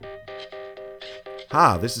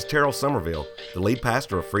Hi, this is Terrell Somerville, the lead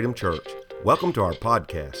pastor of Freedom Church. Welcome to our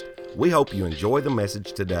podcast. We hope you enjoy the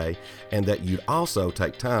message today and that you'd also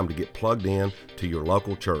take time to get plugged in to your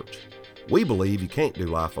local church. We believe you can't do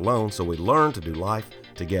life alone, so we learn to do life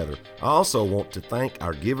together. I also want to thank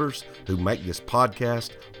our givers who make this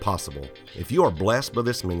podcast possible. If you are blessed by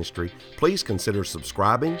this ministry, please consider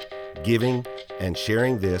subscribing, giving, and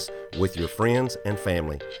sharing this with your friends and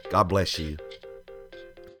family. God bless you.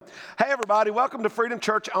 Hey everybody, welcome to Freedom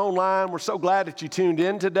Church Online. We're so glad that you tuned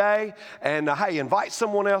in today. And hey, invite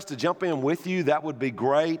someone else to jump in with you. That would be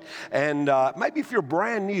great. And maybe if you're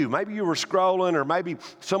brand new, maybe you were scrolling or maybe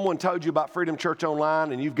someone told you about Freedom Church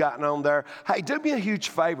Online and you've gotten on there. Hey, do me a huge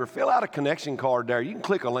favor. Fill out a connection card there. You can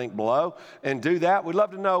click a link below and do that. We'd love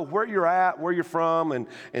to know where you're at, where you're from, and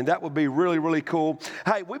that would be really, really cool.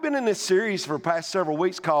 Hey, we've been in this series for the past several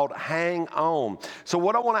weeks called Hang On. So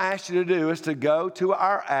what I want to ask you to do is to go to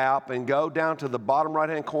our app and go down to the bottom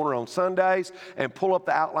right-hand corner on Sundays and pull up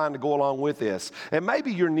the outline to go along with this. And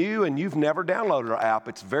maybe you're new and you've never downloaded our app.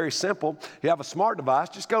 It's very simple. You have a smart device,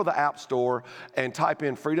 just go to the App Store and type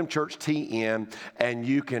in Freedom Church TN, and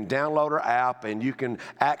you can download our app and you can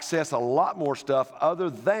access a lot more stuff other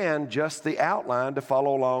than just the outline to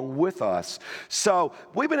follow along with us. So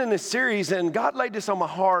we've been in this series, and God laid this on my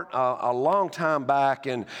heart a long time back,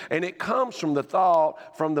 and it comes from the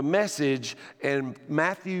thought, from the message in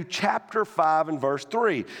Matthew chapter 5 and verse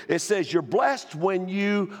 3. It says, you're blessed when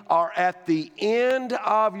you are at the end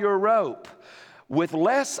of your rope. With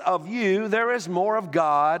less of you, there is more of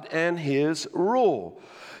God and His rule.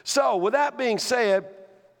 So with that being said,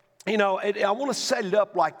 I want to set it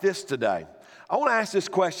up like this today. I want to ask this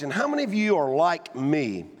question. How many of you are like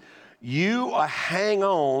me? You hang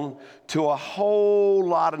on to a whole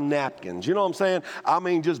lot of napkins. You know what I'm saying? I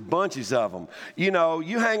mean, just bunches of them.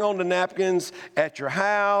 You hang on to napkins at your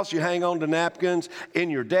house. You hang on to napkins in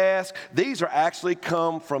your desk. These are actually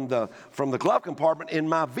come from the glove compartment in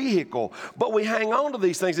my vehicle. But we hang on to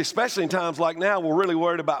these things, especially in times like now. We're really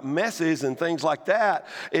worried about messes and things like that.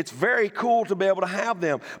 It's very cool to be able to have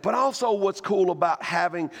them. But also what's cool about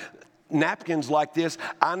having napkins like this,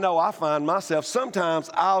 I know I find myself, sometimes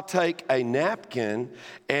I'll take a napkin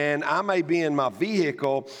and I may be in my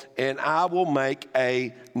vehicle and I will make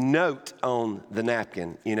a note on the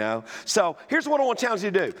napkin, So here's what I want to challenge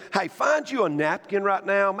you to do. Hey, find you a napkin right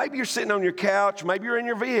now. Maybe you're sitting on your couch. Maybe you're in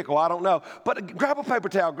your vehicle. I don't know. But grab a paper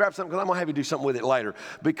towel, grab something, because I'm going to have you do something with it later.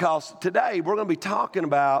 Because today we're going to be talking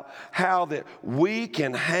about how that we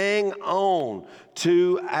can hang on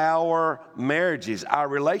to our marriages, our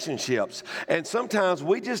relationships. And sometimes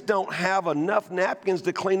we just don't have enough napkins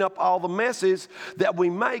to clean up all the messes that we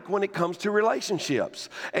make when it comes to relationships.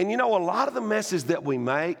 And a lot of the messes that we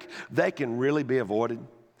make, they can really be avoided.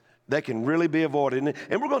 They can really be avoided.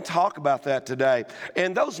 And we're going to talk about that today.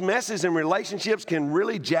 And those messes in relationships can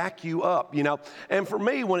really jack you up, And for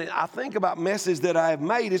me, when I think about messes that I have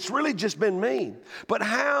made, it's really just been me. But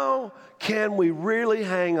how can we really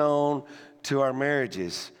hang on to our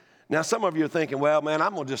marriages? Now, some of you are thinking, well, man,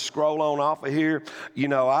 I'm going to just scroll on off of here.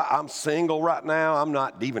 I'm single right now. I'm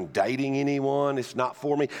not even dating anyone. It's not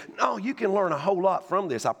for me. No, you can learn a whole lot from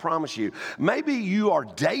this, I promise you. Maybe you are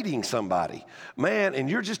dating somebody, man, and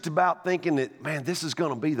you're just about thinking that, man, this is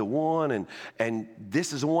going to be the one, and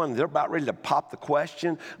this is the one. They're about ready to pop the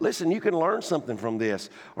question. Listen, you can learn something from this.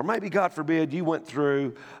 Or maybe, God forbid, you went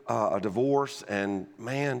through a divorce, and,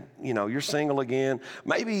 man, you're single again.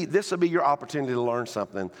 Maybe this will be your opportunity to learn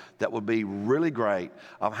something that would be really great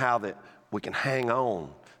of how that we can hang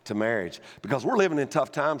on to marriage, because we're living in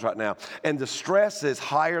tough times right now, and the stress is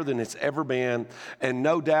higher than it's ever been. And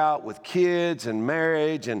no doubt with kids and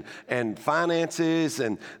marriage and finances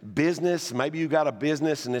and business, maybe you got a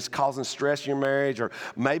business and it's causing stress in your marriage, or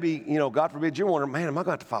maybe, God forbid, you're wondering, man, am I going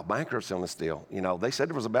to have to file bankruptcy on this deal? They said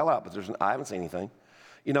there was a bailout, but I haven't seen anything.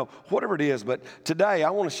 Whatever it is. But today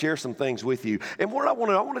I want to share some things with you. And what I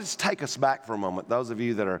want to just take us back for a moment. Those of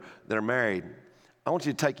you that are married, I want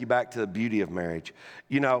you to take you back to the beauty of marriage.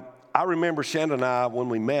 I remember Shanda and I, when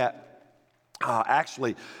we met,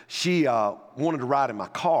 actually, she wanted to ride in my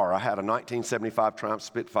car. I had a 1975 Triumph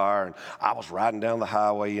Spitfire, and I was riding down the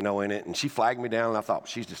highway, in it, and she flagged me down, and I thought, well,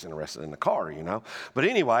 she's just interested in the car, But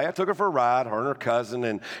anyway, I took her for a ride, her and her cousin,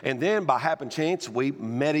 and then by happen chance, we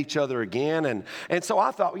met each other again, and so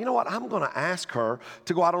I thought, you know what, I'm going to ask her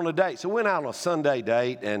to go out on a date. So we went out on a Sunday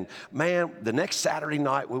date, and man, the next Saturday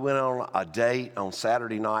night, we went on a date on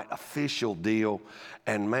Saturday night, official deal,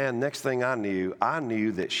 and man, next thing I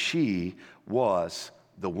knew that she was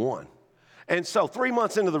the one. And so 3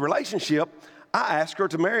 months into the relationship, I asked her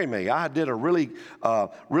to marry me. I did a really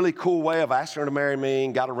cool way of asking her to marry me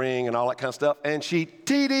and got a ring and all that kind of stuff. And she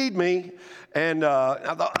TD'd me. And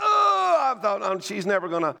I thought, she's never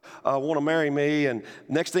going to want to marry me. And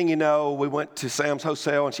next thing you know, we went to Sam's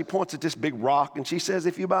Hotel, and she points at this big rock, and she says,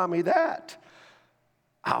 if you buy me that,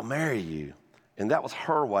 I'll marry you. And that was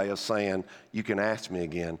her way of saying, you can ask me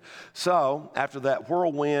again. So after that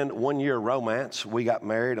whirlwind one-year romance, we got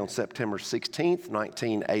married on September 16th,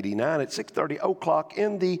 1989 at 6:30 o'clock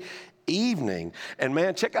in the evening. And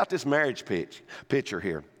man, check out this marriage picture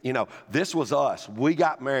here. You know, this was us. We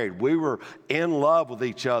got married. We were in love with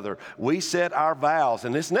each other. We said our vows.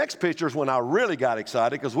 And this next picture is when I really got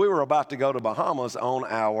excited because we were about to go to Bahamas on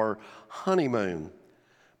our honeymoon.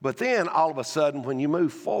 But then all of a sudden, when you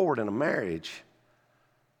move forward in a marriage,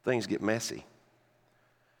 things get messy.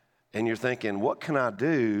 And you're thinking, what can I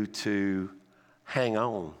do to hang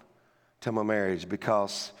on to my marriage?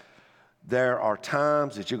 Because there are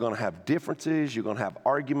times that you're going to have differences, you're going to have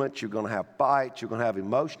arguments, you're going to have fights, you're going to have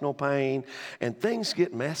emotional pain, and things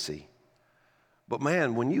get messy. But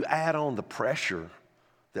man, when you add on the pressure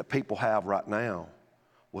that people have right now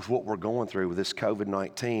with what we're going through with this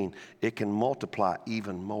COVID-19, it can multiply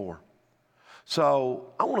even more.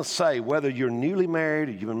 So I want to say, whether you're newly married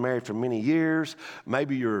or you've been married for many years,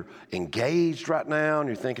 maybe you're engaged right now and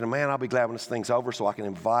you're thinking, man, I'll be glad when this thing's over so I can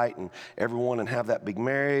invite everyone and have that big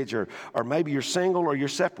marriage, or maybe you're single or you're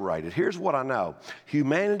separated. Here's what I know.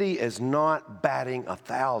 Humanity is not batting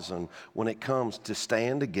 1,000 when it comes to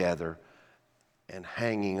staying together and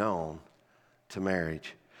hanging on to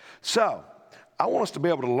marriage. So I want us to be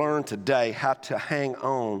able to learn today how to hang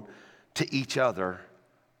on to each other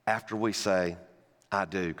after we say, I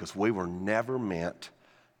do, because we were never meant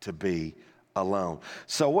to be alone.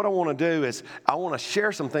 So what I want to do is I want to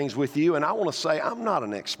share some things with you, and I want to say I'm not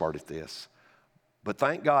an expert at this. But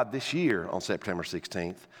thank God this year on September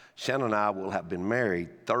 16th, Shannon and I will have been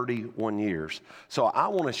married 31 years. So I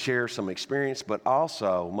want to share some experience, but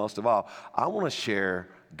also, most of all, I want to share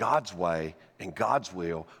God's way and God's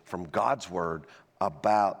will from God's word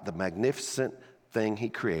about the magnificent thing he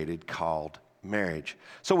created called marriage.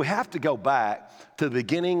 So we have to go back to the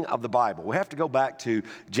beginning of the Bible. We have to go back to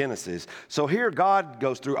Genesis. So here God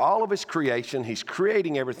goes through all of his creation. He's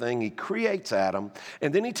creating everything. He creates Adam.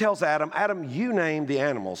 And then he tells Adam, Adam, you name the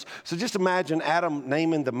animals. So just imagine Adam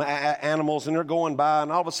naming the animals, and they're going by.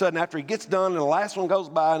 And all of a sudden, after he gets done, and the last one goes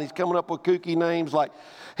by, and he's coming up with kooky names. Like,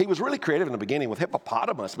 he was really creative in the beginning with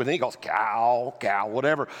hippopotamus, but then he goes cow,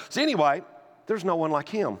 whatever. So anyway, there's no one like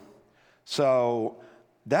him. So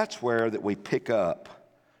that's where that we pick up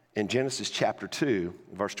in Genesis chapter 2,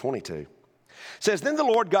 verse 22. It says, then the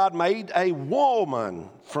Lord God made a woman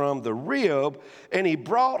from the rib, and he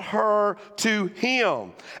brought her to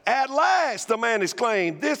him. At last, the man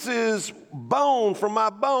exclaimed, this is bone from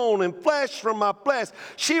my bone and flesh from my flesh.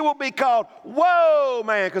 She will be called, whoa,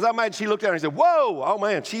 man. Because I imagine she looked at her and said, whoa, oh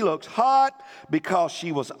man, she looks hot, because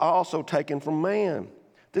she was also taken from man.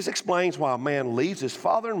 This explains why a man leaves his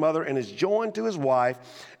father and mother and is joined to his wife,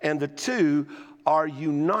 and the two are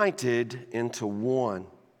united into one.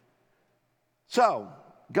 So,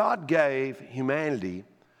 God gave humanity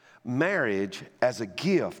marriage as a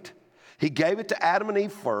gift. He gave it to Adam and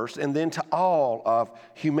Eve first, and then to all of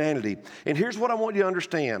humanity. And here's what I want you to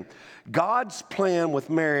understand. God's plan with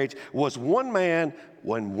marriage was one man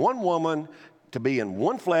and one woman to be in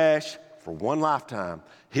one flesh for one lifetime.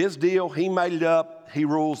 His deal, he made it up. He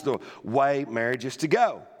rules the way marriage is to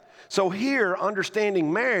go. So here,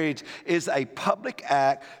 understanding marriage is a public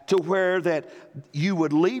act to where that you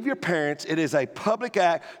would leave your parents. It is a public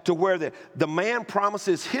act to where the man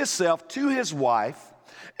promises himself to his wife.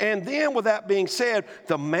 And then with that being said,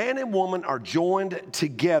 the man and woman are joined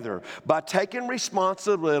together by taking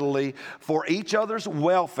responsibility for each other's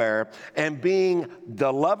welfare and being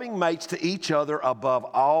the loving mates to each other above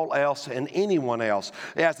all else and anyone else.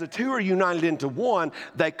 As the two are united into one,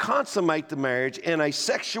 they consummate the marriage in a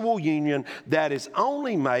sexual union that is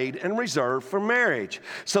only made and reserved for marriage.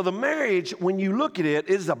 So the marriage, when you look at it,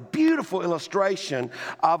 is a beautiful illustration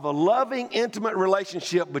of a loving, intimate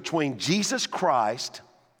relationship between Jesus Christ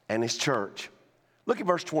and his church. Look at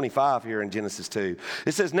verse 25 here in Genesis 2.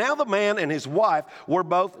 It says, now the man and his wife were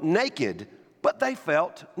both naked, but they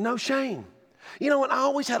felt no shame. You know, and I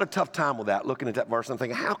always had a tough time with that, looking at that verse and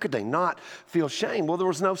thinking, how could they not feel shame? Well, there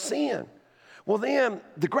was no sin. Well, then,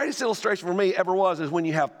 the greatest illustration for me ever was is when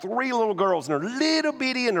you have three little girls, and they're little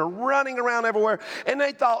bitty, and they're running around everywhere, and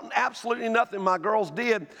they thought absolutely nothing, my girls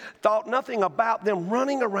did, thought nothing about them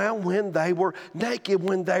running around when they were naked,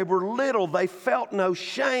 when they were little. They felt no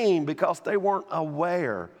shame because they weren't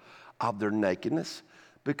aware of their nakedness.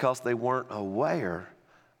 because they weren't aware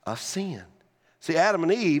of sin. See, Adam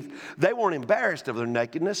and Eve, they weren't embarrassed of their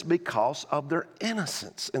nakedness because of their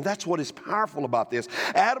innocence. And that's what is powerful about this.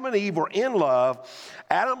 Adam and Eve were in love.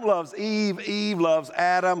 Adam loves Eve. Eve loves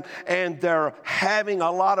Adam. And they're having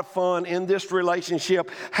a lot of fun in this relationship.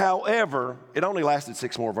 However, it only lasted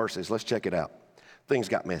 6 more verses. Let's check it out. Things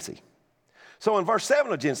got messy. So in verse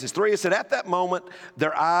 7 of Genesis 3, it said, at that moment,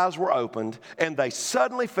 their eyes were opened, and they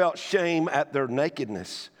suddenly felt shame at their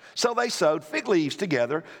nakedness. So they sewed fig leaves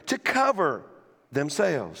together to cover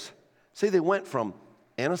themselves. See, they went from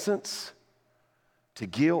innocence to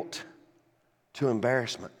guilt to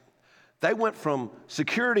embarrassment. They went from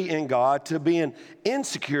security in God to being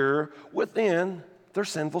insecure within their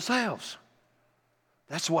sinful selves.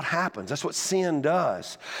 That's what happens. That's what sin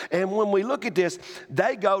does. And when we look at this,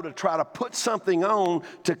 they go to try to put something on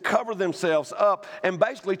to cover themselves up and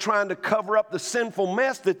basically trying to cover up the sinful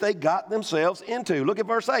mess that they got themselves into. Look at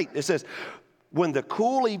verse 8. It says, when the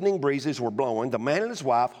cool evening breezes were blowing, the man and his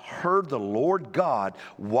wife heard the Lord God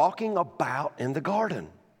walking about in the garden.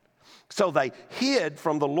 So they hid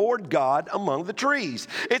from the Lord God among the trees.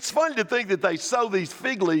 It's funny to think that they sew these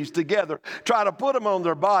fig leaves together, try to put them on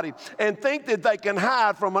their body, and think that they can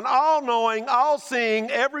hide from an all-knowing, all-seeing,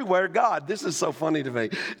 everywhere God. This is so funny to me.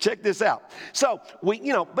 Check this out. So,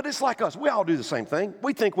 but it's like us. We all do the same thing.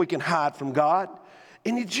 We think we can hide from God.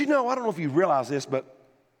 And did you know, I don't know if you realize this, but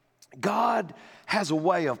God has a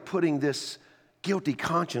way of putting this guilty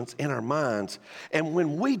conscience in our minds. And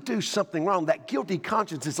when we do something wrong, that guilty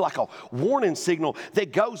conscience is like a warning signal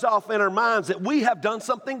that goes off in our minds that we have done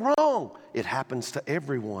something wrong. It happens to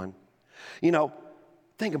everyone.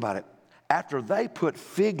 Think about it. After they put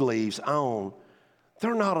fig leaves on,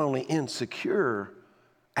 they're not only insecure,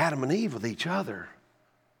 Adam and Eve, with each other,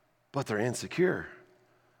 but they're insecure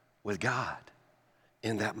with God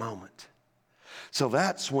in that moment. So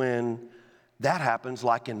that's when that happens,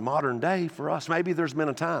 like in modern day for us. Maybe there's been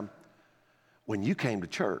a time when you came to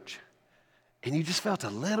church and you just felt a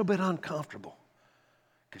little bit uncomfortable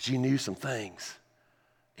because you knew some things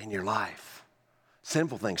in your life,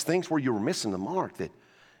 sinful things where you were missing the mark that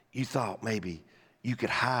you thought maybe you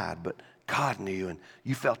could hide, but God knew and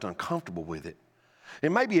you felt uncomfortable with it.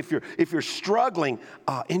 And maybe if you're struggling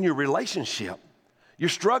in your relationship, you're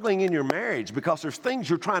struggling in your marriage because there's things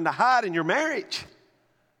you're trying to hide in your marriage.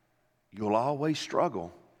 You'll always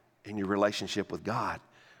struggle in your relationship with God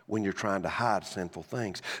when you're trying to hide sinful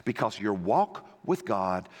things because your walk with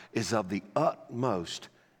God is of the utmost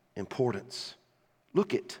importance.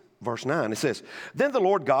 Look at verse 9. It says, then the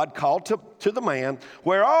Lord God called to the man,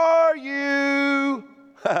 where are you?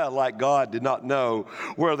 Like God did not know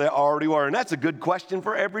where they already were. And that's a good question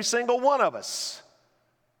for every single one of us.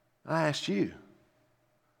 I asked you,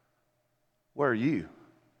 where are you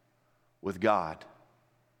with God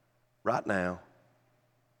right now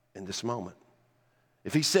in this moment?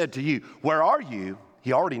 If he said to you, where are you?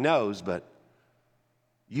 He already knows, but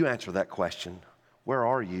you answer that question. Where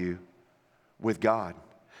are you with God?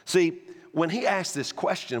 See, when he asked this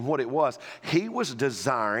question, what it was, he was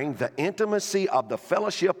desiring the intimacy of the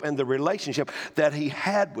fellowship and the relationship that he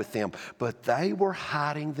had with them, but they were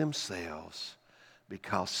hiding themselves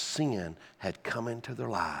because sin had come into their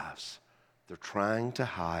lives. They're trying to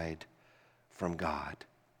hide from God.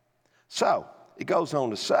 So it goes on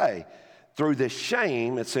to say, through this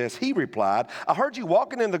shame, it says, he replied, I heard you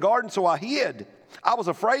walking in the garden, so I hid. I was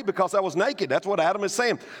afraid because I was naked. That's what Adam is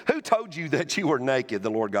saying. Who told you that you were naked? The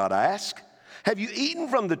Lord God asked. Have you eaten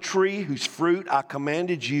from the tree whose fruit I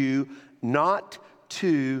commanded you not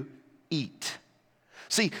to eat?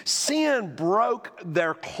 See, sin broke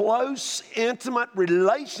their close, intimate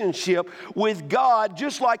relationship with God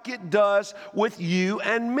just like it does with you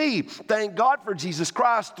and me. Thank God for Jesus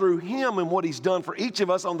Christ through him and what he's done for each of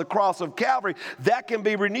us on the cross of Calvary. That can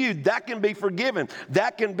be renewed. That can be forgiven.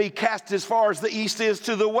 That can be cast as far as the east is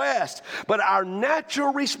to the west. But our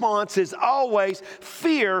natural response is always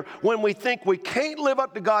fear when we think we can't live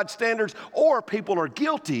up to God's standards or people are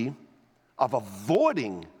guilty of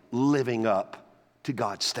avoiding living up to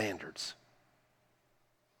God's standards.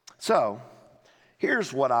 So,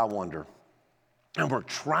 here's what I wonder. And we're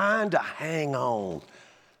trying to hang on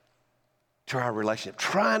to our relationship,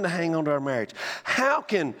 trying to hang on to our marriage. How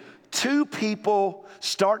can two people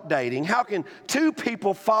start dating? How can two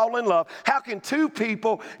people fall in love? How can two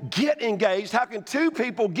people get engaged? How can two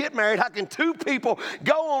people get married? How can two people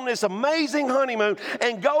go on this amazing honeymoon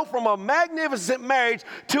and go from a magnificent marriage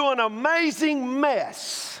to an amazing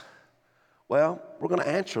mess? Well, we're going to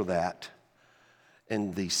answer that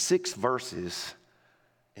in the 6 verses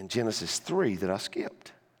in Genesis 3 that I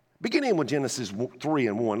skipped. Beginning with Genesis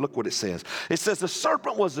 3:1, look what it says. It says, the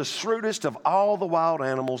serpent was the shrewdest of all the wild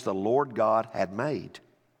animals the Lord God had made.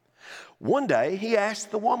 One day he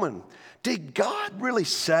asked the woman, did God really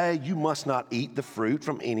say you must not eat the fruit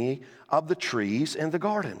from any of the trees in the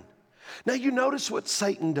garden? Now you notice what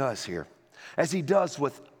Satan does here, as he does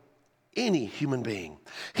with any human being.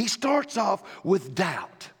 He starts off with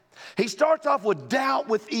doubt. He starts off with doubt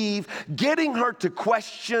with Eve, getting her to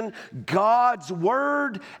question God's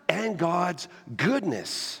word and God's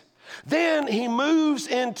goodness. Then he moves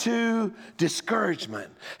into discouragement.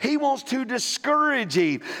 He wants to discourage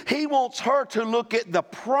Eve. He wants her to look at the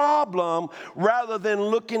problem rather than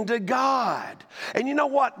looking to God. And you know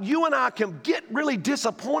what? You and I can get really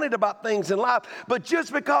disappointed about things in life, but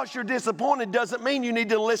just because you're disappointed doesn't mean you need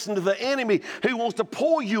to listen to the enemy who wants to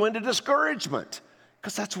pull you into discouragement.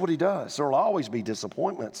 Because that's what he does. There will always be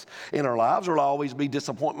disappointments in our lives. There will always be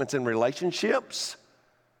disappointments in relationships.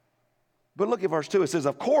 But look at verse 2. It says,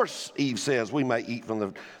 of course, Eve says, we may eat from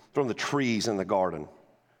the trees in the garden.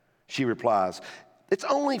 She replies, it's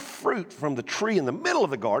only fruit from the tree in the middle of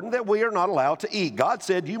the garden that we are not allowed to eat. God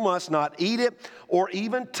said you must not eat it or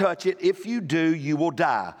even touch it. If you do, you will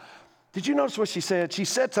die. Did you notice what she said? She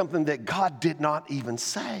said something that God did not even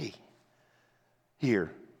say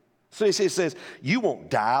here. So it says, you won't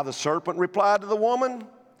die, the serpent replied to the woman.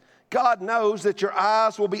 God knows that your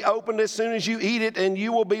eyes will be opened as soon as you eat it, and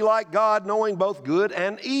you will be like God, knowing both good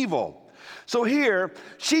and evil. So here,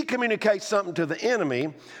 she communicates something to the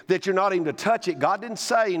enemy that you're not even to touch it. God didn't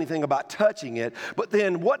say anything about touching it, but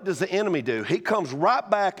then what does the enemy do? He comes right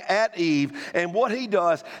back at Eve, and what he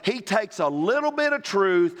does, he takes a little bit of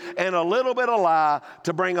truth and a little bit of lie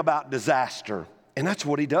to bring about disaster. And that's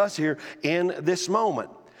what he does here in this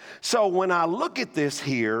moment. So when I look at this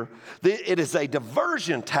here, it is a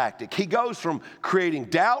diversion tactic. He goes from creating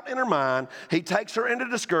doubt in her mind, he takes her into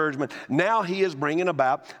discouragement. Now he is bringing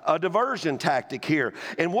about a diversion tactic here.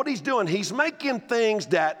 And what he's doing, he's making things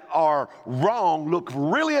that are wrong look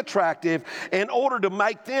really attractive in order to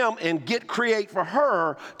make them and create for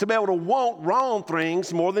her to be able to want wrong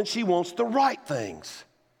things more than she wants the right things.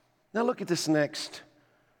 Now look at this next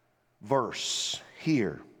verse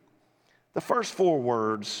here. The first 4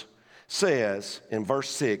 words says in verse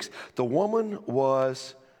 6, the woman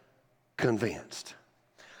was convinced.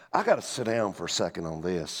 I got to sit down for a second on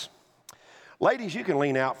this. Ladies, you can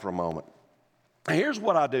lean out for a moment. Here's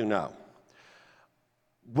what I do know.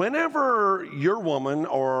 Whenever your woman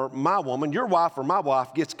or my woman, your wife or my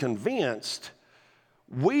wife gets convinced,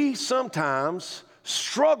 we sometimes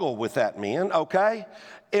struggle with that, men, okay?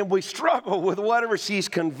 And we struggle with whatever she's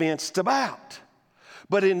convinced about.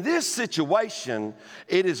 But in this situation,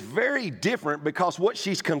 it is very different because what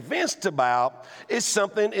she's convinced about is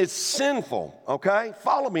something is sinful, okay?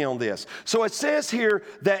 Follow me on this. So it says here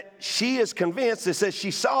that she is convinced. It says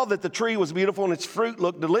she saw that the tree was beautiful and its fruit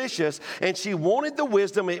looked delicious, and she wanted the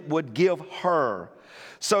wisdom it would give her.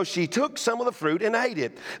 So she took some of the fruit and ate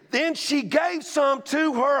it. Then she gave some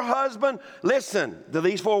to her husband. Listen to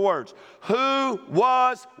these 4 words. Who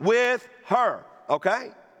was with her,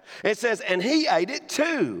 okay? It says, and he ate it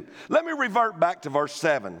too. Let me revert back to verse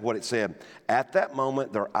 7, what it said. At that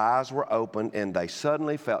moment, their eyes were opened, and they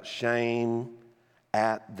suddenly felt shame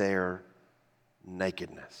at their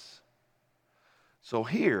nakedness. So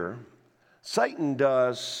here, Satan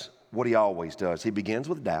does what he always does. He begins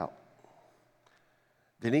with doubt.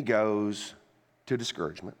 Then he goes to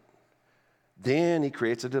discouragement. Then he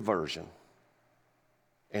creates a diversion.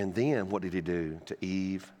 And then what did he do to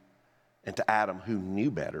Eve and to Adam, who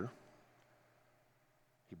knew better?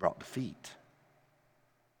 He brought defeat.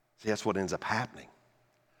 See, that's what ends up happening.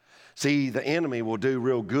 See, the enemy will do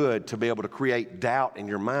real good to be able to create doubt in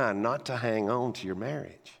your mind, not to hang on to your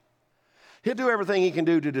marriage. He'll do everything he can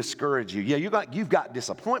do to discourage you. Yeah, you've got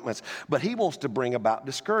disappointments, but he wants to bring about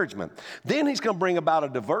discouragement. Then he's going to bring about a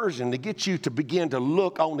diversion to get you to begin to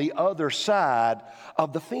look on the other side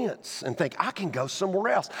of the fence and think, I can go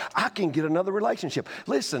somewhere else. I can get another relationship.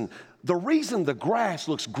 Listen, the reason the grass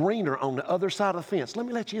looks greener on the other side of the fence, let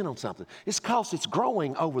me let you in on something. It's because it's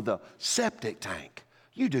growing over the septic tank.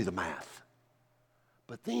 You do the math.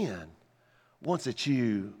 But then, once that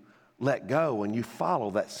you let go and you follow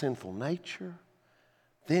that sinful nature,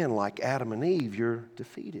 then like Adam and Eve, you're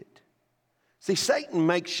defeated. See, Satan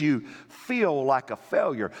makes you feel like a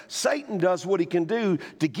failure. Satan does what he can do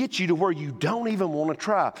to get you to where you don't even want to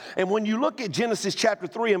try. And when you look at Genesis chapter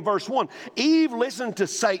 3 and verse 1, Eve listened to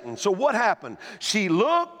Satan. So what happened? She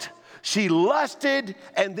looked, she lusted,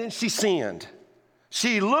 and then she sinned.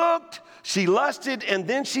 She looked, she lusted, and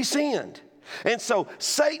then she sinned. And so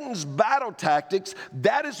Satan's battle tactics,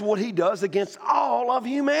 that is what he does against all of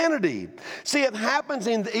humanity. See, it happens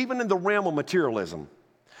even in the realm of materialism.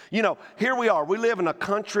 You know, here we are. We live in a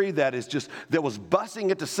country that was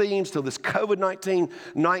busting at the seams till this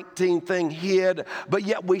COVID-19 thing hit. But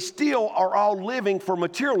yet we still are all living for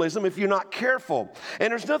materialism if you're not careful.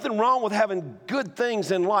 And there's nothing wrong with having good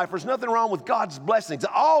things in life. There's nothing wrong with God's blessings.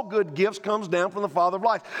 All good gifts comes down from the Father of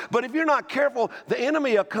lights. But if you're not careful, the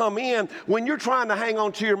enemy will come in when you're trying to hang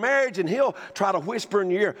on to your marriage, and he'll try to whisper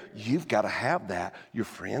in your ear, you've got to have that. Your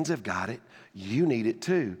friends have got it. You need it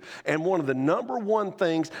too. And one of the number one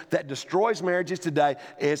things that destroys marriages today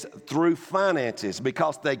is through finances,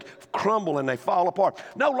 because they crumble and they fall apart.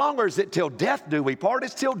 No longer is it till death do we part,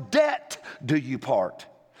 it's till debt do you part.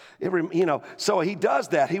 So he does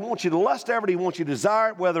that. He wants you to lust after it. He wants you to desire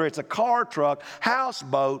it, whether it's a car, truck,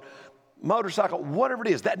 houseboat, motorcycle, whatever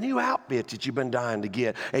it is, that new outfit that you've been dying to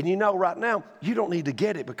get. And you know right now, you don't need to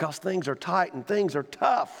get it because things are tight and things are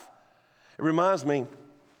tough. It reminds me,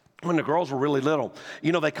 when the girls were really little,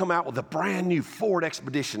 they come out with a brand new Ford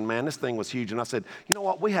Expedition, man. This thing was huge. And I said, you know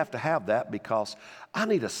what? We have to have that because I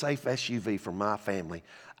need a safe SUV for my family.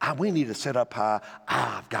 We need to set up high.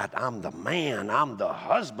 I'm the man. I'm the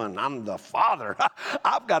husband. I'm the father.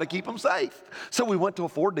 I've got to keep them safe. So we went to a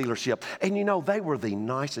Ford dealership. And they were the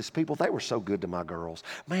nicest people. They were so good to my girls.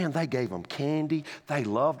 Man, they gave them candy. They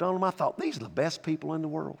loved on them. I thought, these are the best people in the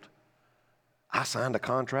world. I signed a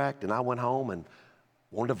contract and I went home and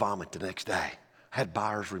wanted to vomit the next day. Had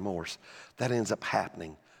buyer's remorse. That ends up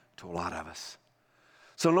happening to a lot of us.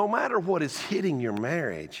 So no matter what is hitting your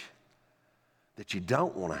marriage that you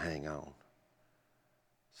don't want to hang on,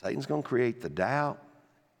 Satan's going to create the doubt.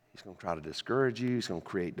 He's going to try to discourage you. He's going to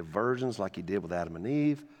create diversions like he did with Adam and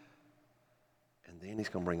Eve. And then he's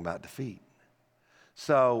going to bring about defeat.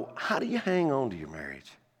 So how do you hang on to your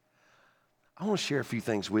marriage? I want to share a few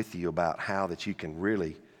things with you about how that you can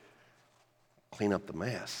really clean up the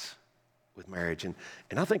mess with marriage. And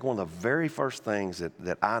I think one of the very first things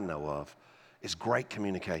that I know of is great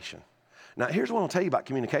communication. Now, here's what I'll tell you about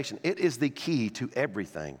communication. It is the key to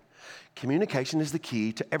everything. Communication is the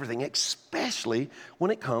key to everything, especially when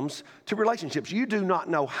it comes to relationships. You do not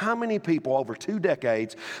know how many people over 2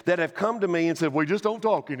 decades that have come to me and said, we just don't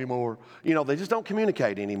talk anymore. They just don't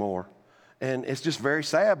communicate anymore. And it's just very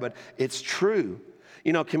sad, but it's true.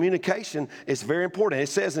 Communication is very important. It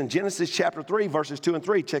says in Genesis chapter 3, verses 2 and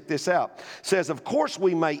 3, check this out. It says, of course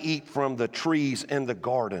we may eat from the trees in the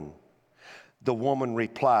garden. The woman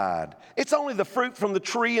replied, it's only the fruit from the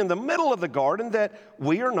tree in the middle of the garden that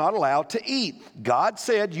we are not allowed to eat. God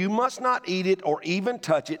said you must not eat it or even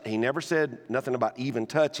touch it. He never said nothing about even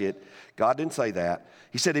touch it. God didn't say that.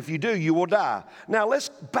 He said, if you do, you will die. Now let's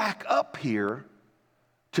back up here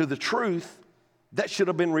to the truth that should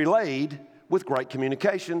have been relayed with great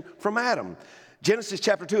communication from Adam. Genesis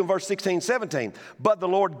chapter 2 and verse 16, 17. But the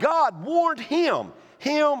Lord God warned him,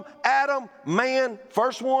 Adam, man,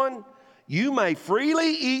 first one, you may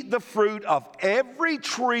freely eat the fruit of every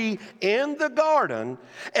tree in the garden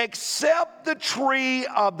except the tree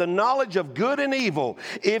of the knowledge of good and evil.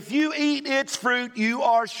 If you eat its fruit, you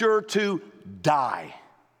are sure to die.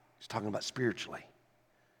 He's talking about spiritually.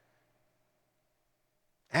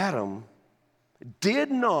 Adam did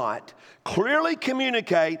not clearly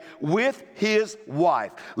communicate with his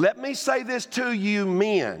wife. Let me say this to you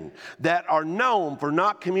men that are known for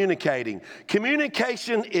not communicating.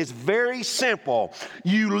 Communication is very simple.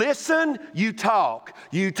 You listen, you talk.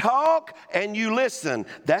 You talk and you listen.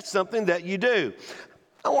 That's something that you do.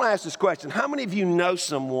 I want to ask this question. How many of you know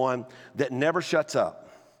someone that never shuts up?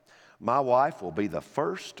 My wife will be the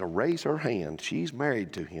first to raise her hand. She's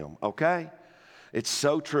married to him, okay? It's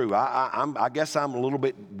so true. I guess I'm a little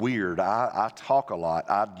bit weird. I talk a lot.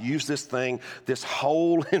 I use this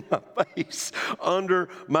hole in my face under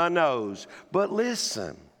my nose. But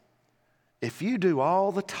listen, if you do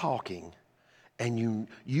all the talking and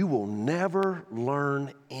you will never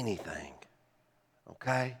learn anything,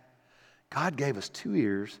 okay? God gave us 2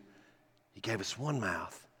 ears. He gave us 1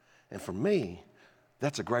 mouth. And for me,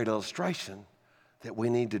 that's a great illustration that we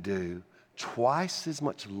need to do twice as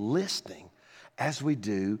much listening as we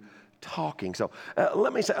do talking. So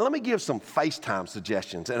let me give some FaceTime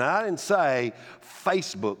suggestions. And I didn't say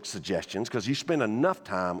Facebook suggestions because you spend enough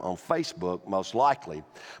time on Facebook most likely.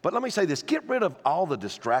 But let me say this, get rid of all the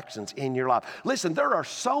distractions in your life. Listen, there are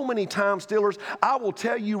so many time stealers. I will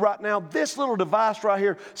tell you right now, this little device right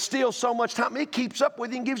here steals so much time. It keeps up with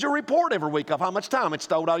you and gives you a report every week of how much time it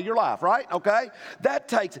stole out of your life, right? Okay?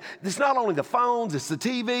 It's not only the phones, it's the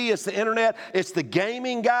TV, it's the internet, it's the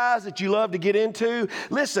gaming guys that you love to get into.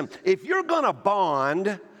 Listen, if you're going to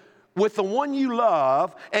bond with the one you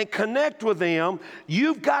love and connect with them,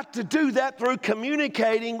 you've got to do that through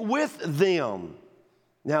communicating with them.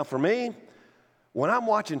 Now, for me, when I'm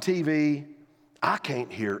watching TV, I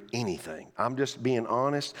can't hear anything. I'm just being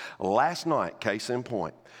honest. Last night, case in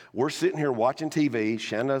point, we're sitting here watching TV.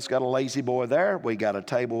 Shanda's got a lazy boy there. We got a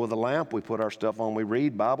table with a lamp. We put our stuff on. We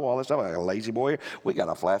read Bible, all that stuff. I got a lazy boy here. We got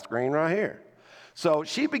a flat screen right here. So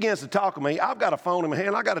she begins to talk to me. I've got a phone in my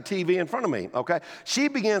hand. I got a TV in front of me, okay? She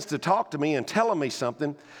begins to talk to me and telling me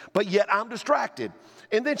something, but yet I'm distracted.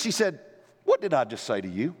 And then she said, "What did I just say to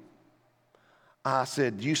you?" I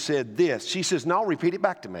said, "You said this." She says, "No, repeat it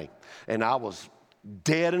back to me." And I was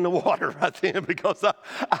dead in the water right then because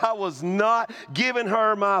I was not giving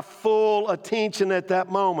her my full attention at that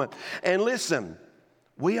moment. And listen,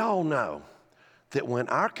 we all know that when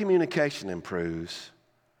our communication improves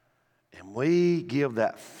and we give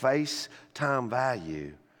that FaceTime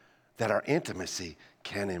value, that our intimacy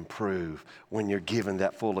can improve when you're giving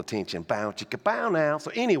that full attention. Bow, chicka, bow now.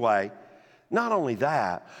 So anyway, not only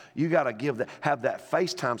that, you got to have that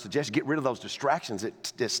FaceTime suggestion. Get rid of those distractions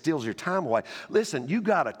that steals your time away. Listen, you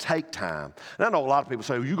got to take time. And I know a lot of people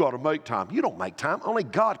say, "Well, you got to make time." You don't make time. Only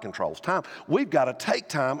God controls time. We've got to take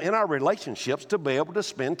time in our relationships to be able to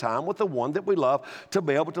spend time with the one that we love, to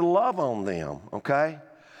be able to love on them, okay?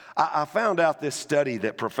 I found out this study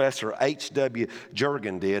that Professor H.W.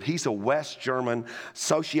 Jurgen did. He's a West German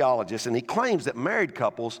sociologist, and he claims that married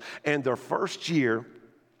couples in their first year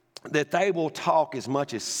that they will talk as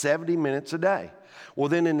much as 70 minutes a day. Well,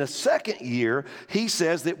 then in the second year, he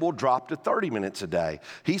says that will drop to 30 minutes a day.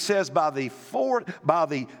 He says I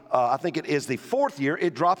think it is the fourth year,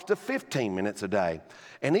 it drops to 15 minutes a day.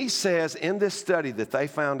 And he says in this study that they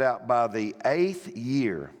found out by the 8th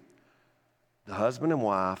year, the husband and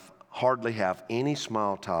wife hardly have any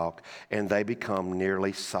small talk, and they become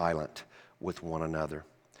nearly silent with one another.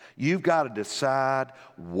 You've got to decide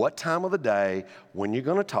what time of the day, when you're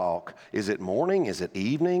going to talk. Is it morning? Is it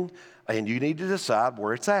evening? And you need to decide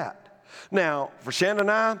where it's at. Now, for Shanda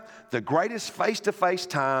and I, the greatest face-to-face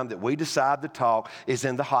time that we decide to talk is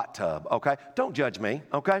in the hot tub, okay? Don't judge me,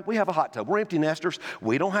 okay? We have a hot tub. We're empty nesters.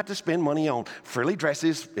 We don't have to spend money on frilly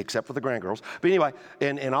dresses, except for the grandgirls. But anyway,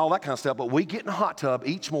 and all that kind of stuff. But we get in a hot tub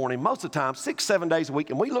each morning, most of the time, 6-7 days a week,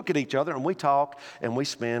 and we look at each other and we talk and we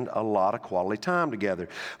spend a lot of quality time together.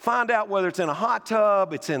 Find out whether it's in a hot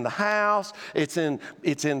tub, it's in the house, it's in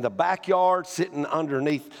the backyard, sitting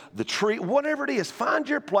underneath the tree, whatever it is. Find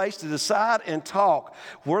your place to decide and talk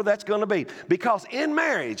where that's going to be. Because in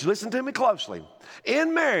marriage, listen to me closely,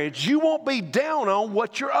 in marriage, you won't be down on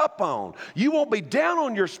what you're up on. You won't be down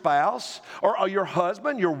on your spouse or your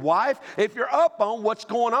husband, your wife, if you're up on what's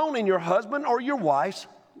going on in your husband or your wife's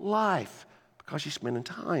life, because you're spending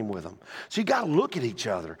time with them. So you got to look at each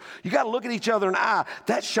other. You got to look at each other in the eye.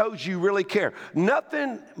 That shows you really care.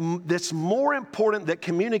 Nothing that's more important that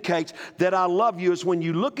communicates that I love you is when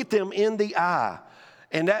you look at them in the eye.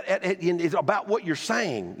 And that is about what you're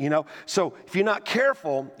saying, you know. So if you're not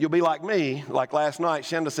careful, you'll be like me. Like last night,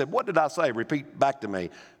 Shanda said, "What did I say? Repeat back to me."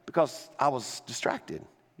 Because I was distracted.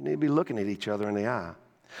 You need to be looking at each other in the eye.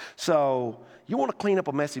 So you want to clean up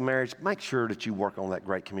a messy marriage, make sure that you work on that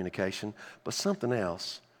great communication. But something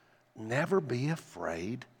else, never be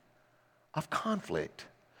afraid of conflict.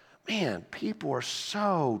 Man, people are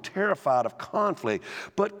so terrified of conflict,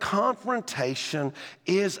 but confrontation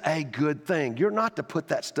is a good thing. You're not to put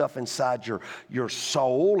that stuff inside your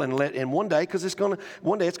soul and one day, because it's going to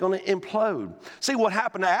implode. See what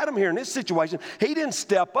happened to Adam here in this situation? He didn't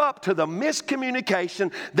step up to the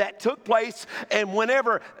miscommunication that took place, and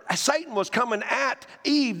whenever Satan was coming at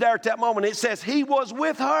Eve there at that moment, it says he was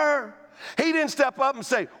with her. He didn't step up and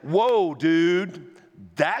say, "Whoa, dude,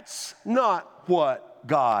 that's not what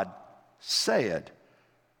God said."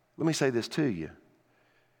 Let me say this to you.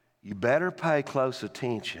 You better pay close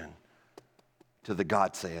attention to the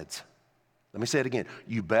God saids. Let me say it again.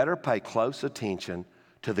 You better pay close attention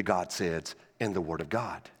to the God saids in the Word of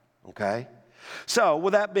God, okay? So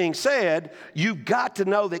with that being said, you've got to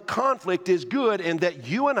know that conflict is good and that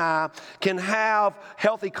you and I can have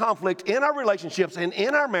healthy conflict in our relationships and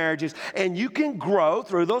in our marriages, and you can grow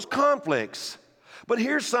through those conflicts. But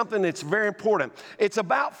here's something that's very important. It's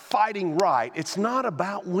about fighting right. It's not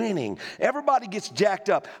about winning. Everybody gets jacked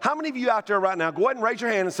up. How many of you out there right now, go ahead and raise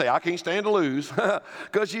your hand and say, "I can't stand to lose,"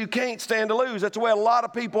 because you can't stand to lose. That's the way a lot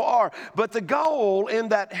of people are. But the goal in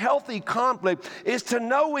that healthy conflict is to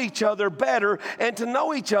know each other better and to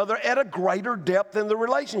know each other at a greater depth in the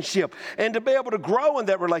relationship, and to be able to grow in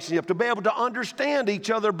that relationship, to be able to understand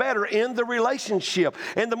each other better in the relationship.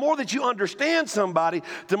 And the more that you understand somebody,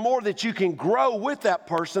 the more that you can grow with with that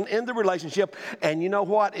person in the relationship. And you know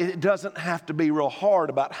what? It doesn't have to be real hard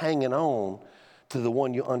about hanging on to the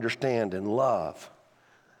one you understand and love.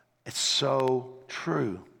 It's so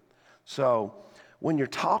true. So when you're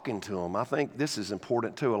talking to them, I think this is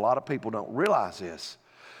important too. A lot of people don't realize this.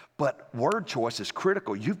 But word choice is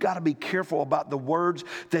critical. You've got to be careful about the words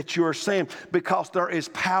that you're saying because there is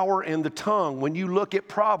power in the tongue. When you look at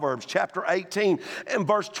Proverbs chapter 18 and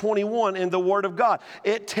verse 21 in the Word of God,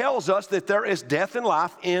 it tells us that there is death and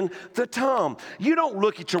life in the tongue. You don't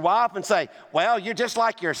look at your wife and say, well, you're just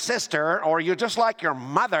like your sister or you're just like your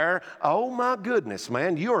mother. Oh my goodness,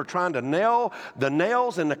 man. You are trying to nail the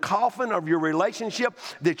nails in the coffin of your relationship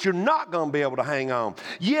that you're not going to be able to hang on.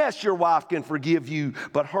 Yes, your wife can forgive you,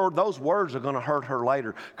 but those words are going to hurt her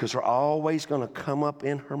later because they're always going to come up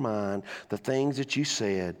in her mind, the things that you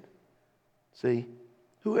said. See,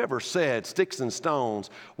 whoever said sticks and stones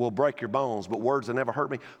will break your bones, but words that never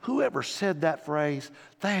hurt me. Whoever said that phrase,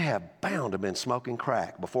 they have bound to have been smoking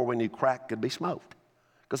crack before we knew crack could be smoked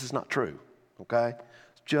because it's not true, okay?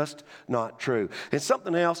 Just not true. And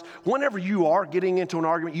something else, whenever you are getting into an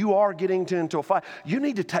argument, you are getting into a fight, you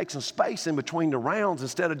need to take some space in between the rounds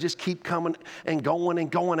instead of just keep coming and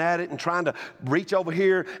going at it and trying to reach over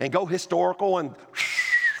here and go historical and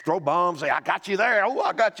throw bombs, say, I got you there, oh,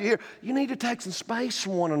 I got you here. You need to take some space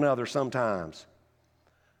from one another sometimes.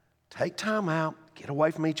 Take time out, get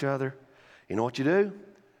away from each other. You know what you do?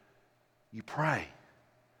 You pray.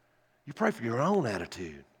 You pray for your own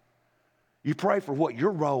attitude. You pray for what your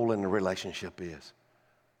role in the relationship is.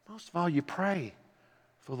 Most of all, you pray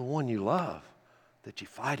for the one you love that you're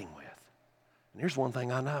fighting with. And here's one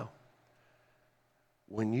thing I know.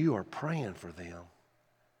 When you are praying for them,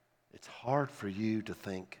 it's hard for you to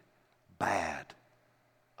think bad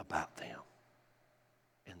about them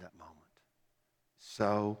in that moment.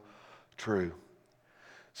 So true.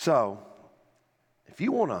 So, if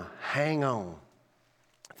you want to hang on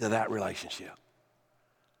to that relationship,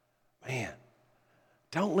 man,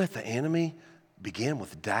 don't let the enemy begin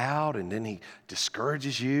with doubt and then he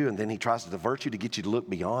discourages you and then he tries to divert you to get you to look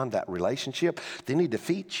beyond that relationship. Then he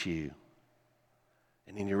defeats you.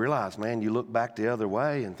 And then you realize, man, you look back the other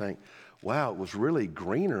way and think, wow, it was really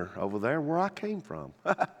greener over there where I came from.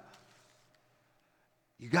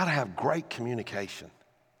 You got to have great communication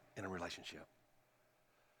in a relationship.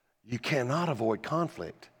 You cannot avoid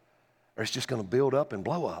conflict or it's just going to build up and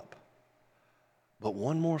blow up. But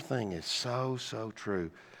one more thing is so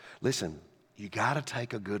true. Listen, you got to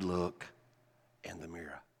take a good look in the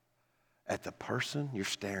mirror at the person you're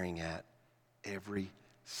staring at every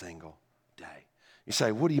single day. You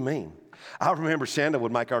say, what do you mean? I remember Shanda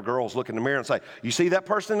would make our girls look in the mirror and say, you see that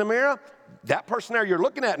person in the mirror? That person there you're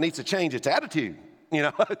looking at needs to change its attitude. You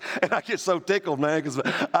know, and I get so tickled, man, because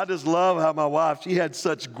I just love how my wife, she had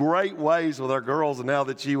such great ways with our girls and now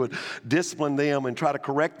that she would discipline them and try to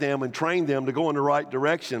correct them and train them to go in the right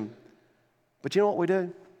direction. But you know what we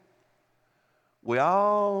do? We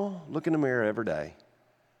all look in the mirror every day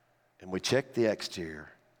and we check the exterior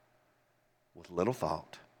with little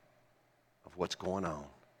thought of what's going on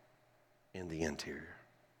in the interior.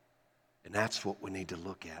 And that's what we need to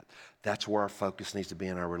look at. That's where our focus needs to be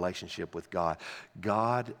in our relationship with God.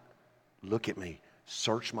 God, look at me.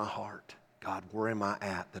 Search my heart. God, where am I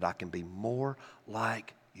at that I can be more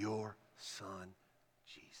like your Son,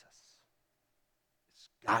 Jesus? It's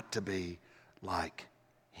got to be like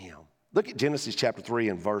him. Look at Genesis chapter 3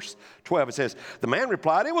 and verse 12. It says, the man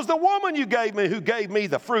replied, it was the woman you gave me who gave me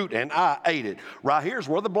the fruit and I ate it. Right here's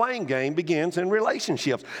where the blame game begins in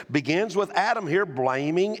relationships. Begins with Adam here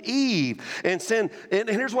blaming Eve. And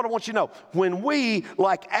here's what I want you to know. When we,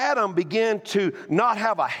 like Adam, begin to not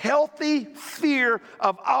have a healthy fear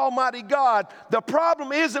of Almighty God, the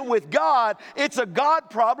problem isn't with God. It's a God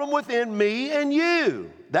problem within me and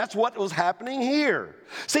you. That's what was happening here.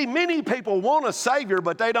 See, many people want a Savior,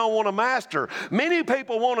 but they don't want a master. Many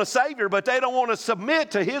people want a Savior, but they don't want to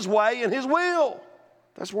submit to His way and His will.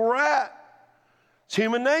 That's where we're at. It's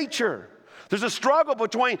human nature. There's a struggle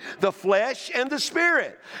between the flesh and the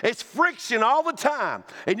spirit. It's friction all the time.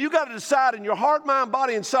 And you got to decide in your heart, mind,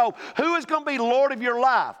 body, and soul, who is going to be Lord of your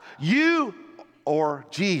life? You or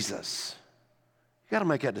Jesus? You got to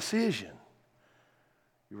make that decision.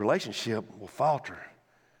 Your relationship will falter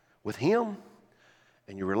with Him,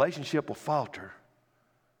 and your relationship will falter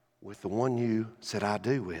with the one you said I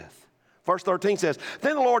do with. Verse 13 says,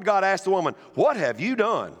 then the Lord God asked the woman, what have you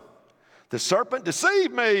done? The serpent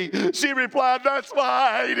deceived me. She replied, that's why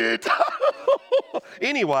I ate it.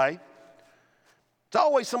 Anyway, it's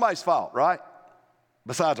always somebody's fault, right?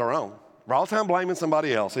 Besides our own. We're all the time blaming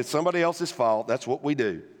somebody else. It's somebody else's fault. That's what we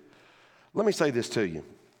do. Let me say this to you.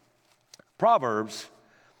 Proverbs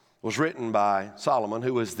was written by Solomon,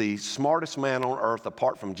 who was the smartest man on earth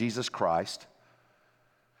apart from Jesus Christ.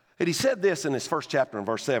 And he said this in his first chapter in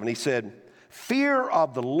verse 7. He said, "Fear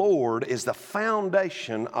of the Lord is the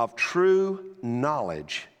foundation of true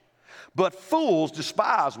knowledge, but fools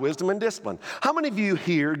despise wisdom and discipline." How many of you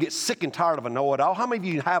here get sick and tired of a know-it-all? How many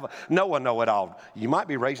of you know a know-it-all? You might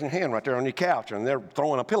be raising your hand right there on your couch and they're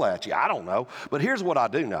throwing a pillow at you. I don't know. But here's what I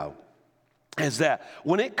do know. Is that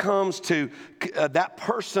when it comes to that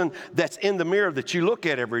person that's in the mirror that you look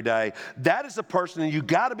at every day, that is a person, and you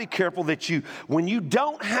got to be careful that when you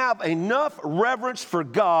don't have enough reverence for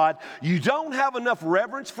God, you don't have enough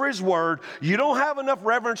reverence for His Word, you don't have enough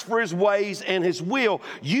reverence for His ways and His will,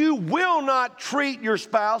 you will not treat your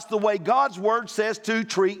spouse the way God's Word says to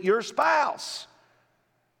treat your spouse.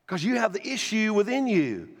 Because you have the issue within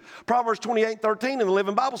you. Proverbs 28:13 in the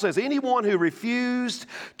Living Bible says, anyone who refused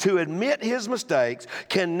to admit his mistakes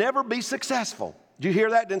can never be successful. Did you hear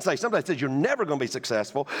that? It didn't say. Somebody says you're never going to be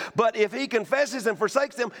successful. But if he confesses and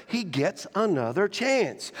forsakes them, he gets another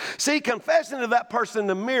chance. See, confessing to that person in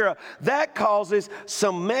the mirror, that causes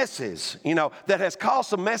some messes, that has caused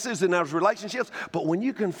some messes in those relationships. But when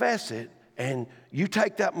you confess it, and you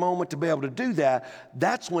take that moment to be able to do that,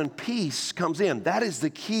 that's when peace comes in. That is the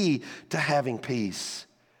key to having peace.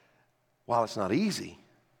 While it's not easy,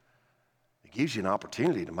 it gives you an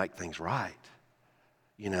opportunity to make things right.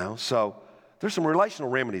 So there's some relational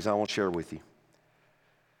remedies I want to share with you.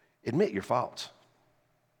 Admit your faults.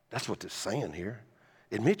 That's what it's saying here.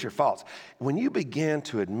 Admit your faults. When you begin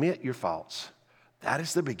to admit your faults, that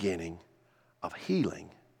is the beginning of healing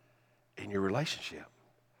in your relationship.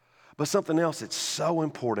 But something else that's so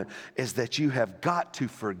important is that you have got to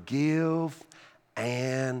forgive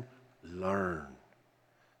and learn.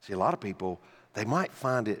 See, a lot of people, they might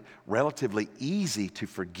find it relatively easy to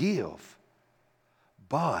forgive,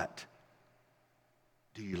 but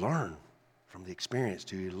do you learn from the experience?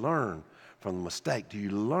 Do you learn from the mistake? Do you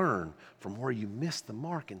learn from where you missed the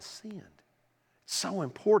mark and sinned? So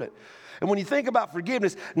important. And when you think about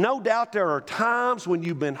forgiveness, no doubt there are times when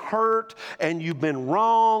you've been hurt and you've been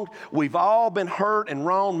wronged. We've all been hurt and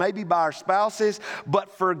wronged, maybe by our spouses,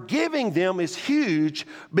 but forgiving them is huge,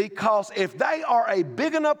 because if they are a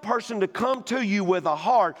big enough person to come to you with a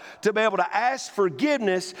heart to be able to ask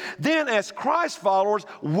forgiveness, then as Christ followers,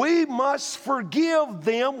 we must forgive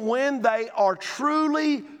them when they are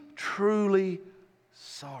truly, truly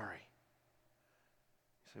sorry.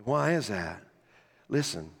 You say, why is that?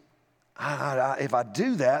 Listen, if I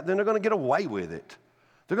do that, then they're going to get away with it.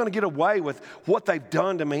 They're going to get away with what they've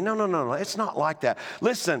done to me. No. It's not like that.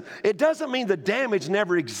 Listen, it doesn't mean the damage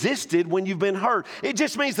never existed when you've been hurt. It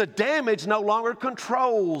just means the damage no longer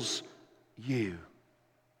controls you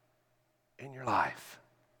in your life.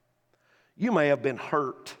 You may have been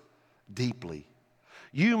hurt deeply.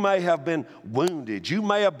 You may have been wounded. You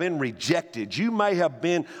may have been rejected. You may have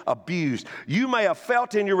been abused. You may have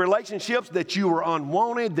felt in your relationships that you were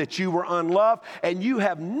unwanted, that you were unloved, and you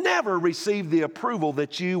have never received the approval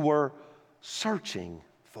that you were searching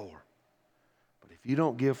for. But if you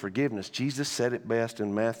don't give forgiveness, Jesus said it best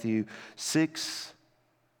in Matthew 6,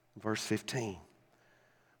 verse 15.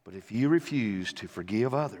 But if you refuse to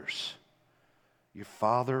forgive others, your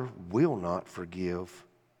Father will not forgive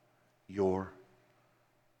your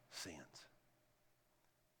sins.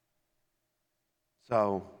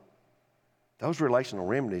 So, those relational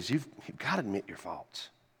remedies, you've got to admit your faults.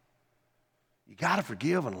 You got to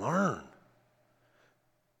forgive and learn.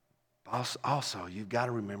 Also, you've got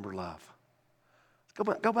to remember love.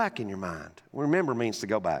 Go back in your mind. Remember means to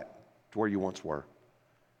go back to where you once were.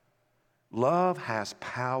 Love has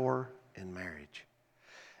power in marriage.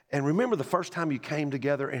 And remember the first time you came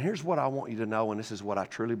together, and here's what I want you to know, and this is what I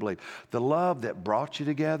truly believe. The love that brought you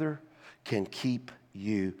together can keep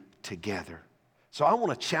you together. So I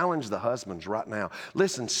want to challenge the husbands right now.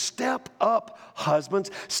 Listen, step up,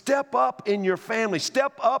 husbands. Step up in your family.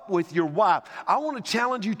 Step up with your wife. I want to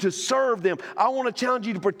challenge you to serve them. I want to challenge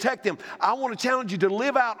you to protect them. I want to challenge you to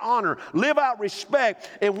live out honor, live out respect.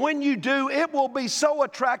 And when you do, it will be so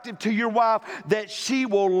attractive to your wife that she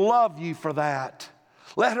will love you for that.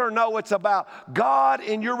 Let her know it's about God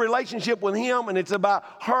in your relationship with Him, and it's about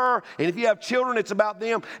her. And if you have children, it's about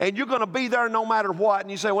them. And you're going to be there no matter what.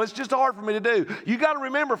 And you say, well, it's just hard for me to do. You got to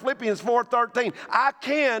remember Philippians 4:13. I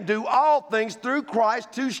can do all things through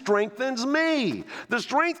Christ who strengthens me. The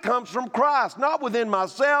strength comes from Christ, not within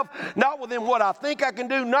myself, not within what I think I can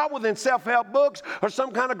do, not within self-help books or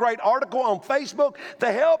some kind of great article on Facebook.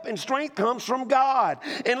 The help and strength comes from God.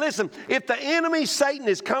 And listen, if the enemy, Satan,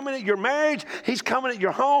 is coming at your marriage, he's coming at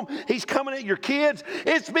your home. He's coming at your kids.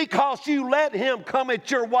 It's because you let him come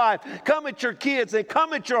at your wife, come at your kids, and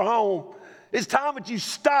come at your home. It's time that you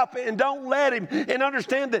stop it and don't let him, and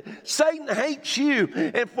understand that Satan hates you.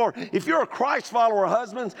 And if you're a Christ follower,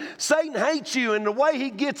 husbands, Satan hates you, and the way he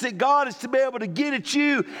gets at God is to be able to get at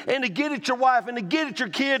you and to get at your wife and to get at your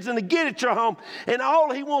kids and to get at your home. And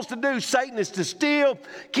all he wants to do, Satan, is to steal,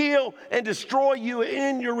 kill, and destroy you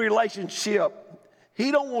in your relationship. He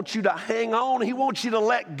don't want you to hang on. He wants you to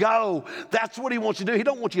let go. That's what he wants you to do. He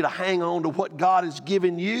don't want you to hang on to what God has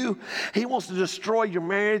given you. He wants to destroy your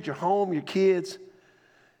marriage, your home, your kids.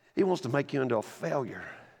 He wants to make you into a failure.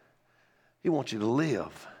 He wants you to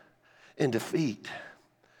live in defeat.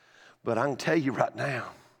 But I can tell you right now,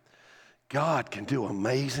 God can do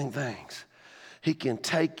amazing things. He can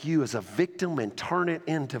take you as a victim and turn it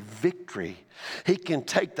into victory. He can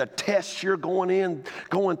take the test you're going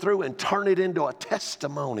through and turn it into a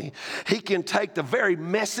testimony. He can take the very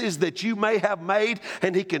messes that you may have made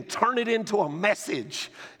and he can turn it into a message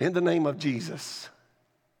in the name of Jesus.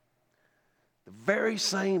 The very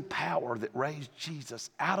same power that raised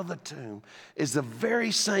Jesus out of the tomb is the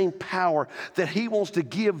very same power that he wants to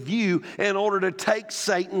give you in order to take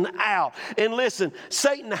Satan out. And listen,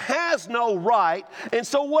 Satan has no right. And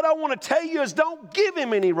so what I want to tell you is don't give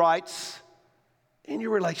him any rights in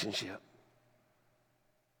your relationship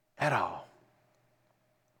at all.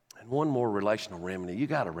 And one more relational remedy, you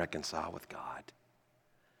got to reconcile with God.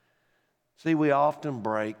 See, we often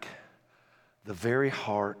break the very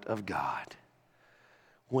heart of God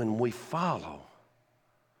when we follow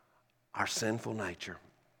our sinful nature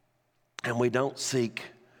and we don't seek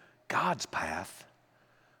God's path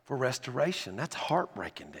for restoration. That's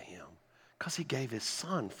heartbreaking to him because he gave his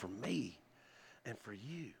son for me and for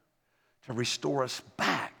you to restore us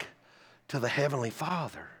back to the Heavenly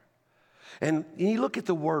Father. And you look at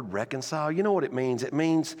the word reconcile, you know what it means? It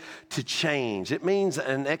means to change. It means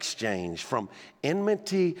an exchange from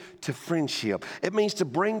enmity to friendship. It means to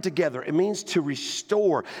bring together. It means to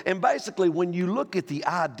restore. And basically, when you look at the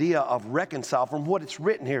idea of reconcile from what it's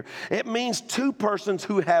written here, it means two persons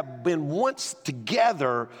who have been once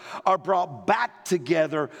together are brought back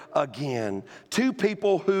together again. Two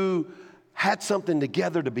people who had something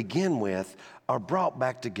together to begin with are brought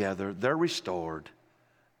back together. They're restored.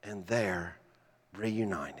 And they're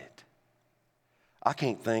reunited. I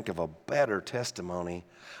can't think of a better testimony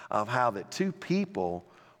of how that two people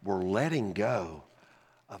were letting go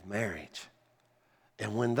of marriage.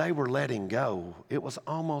 And when they were letting go, it was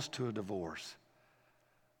almost to a divorce.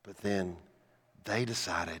 But then they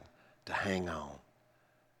decided to hang on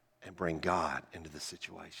and bring God into the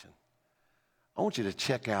situation. I want you to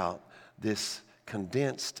check out this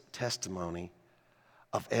condensed testimony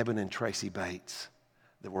of Eben and Tracy Bates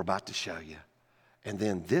that we're about to show you. And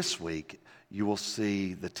then this week, you will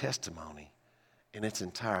see the testimony in its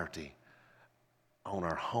entirety on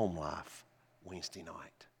our Home Life Wednesday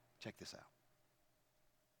night. Check this out.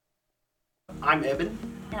 I'm Eben.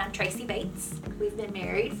 And I'm Tracy Bates. We've been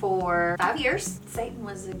married for 5 years. Satan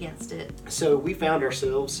was against it. So we found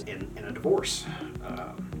ourselves in a divorce.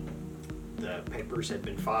 The papers had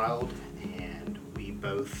been filed, and we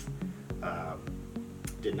both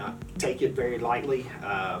did not take it very lightly.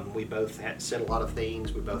 We both had said a lot of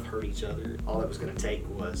things. We both hurt each other. All it was going to take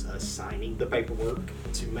was us signing the paperwork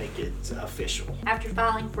to make it official. After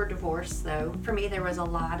filing for divorce, though, for me there was a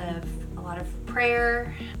lot of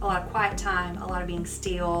prayer, a lot of quiet time, a lot of being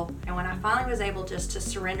still. And when I finally was able just to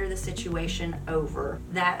surrender the situation over,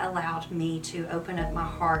 that allowed me to open up my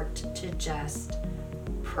heart to just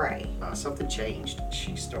pray. Something changed.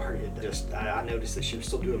 She started I noticed that she was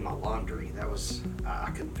still doing my laundry. That was, I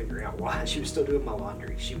couldn't figure out why she was still doing my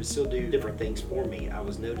laundry. She would still do different things for me. I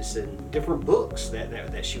was noticing different books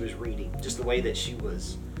that she was reading, just the way that she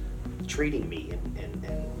was treating me, and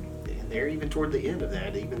there, even toward the end of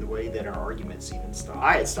that, even the way that our arguments even stopped.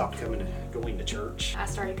 I had stopped going to church. I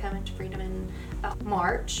started coming to Freedom in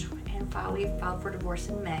March, and we filed for divorce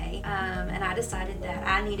in May. And I decided that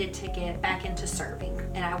I needed to get back into serving.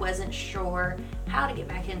 And I wasn't sure how to get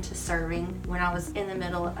back into serving when I was in the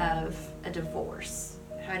middle of a divorce.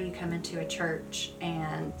 How do you come into a church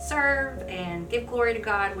and serve and give glory to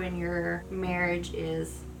God when your marriage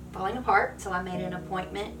is falling apart? So I made an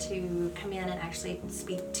appointment to come in and actually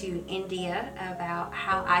speak to India about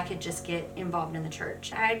how I could just get involved in the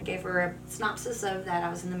church. I gave her a synopsis of that I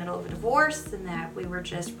was in the middle of a divorce and that we were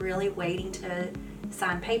just really waiting to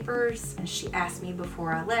sign papers. And she asked me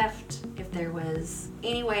before I left if there was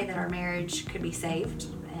any way that our marriage could be saved.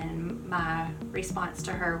 And my response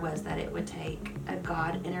to her was that it would take a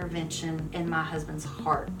God intervention in my husband's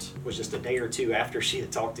heart. It was just a day or two after she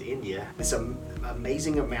had talked to India. This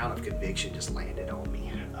amazing amount of conviction just landed on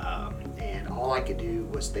me. And all I could do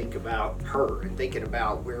was think about her and thinking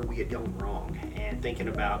about where we had gone wrong and thinking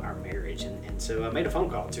about our marriage. And so I made a phone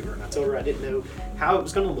call to her and I told her I didn't know how it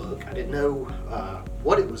was going to look. I didn't know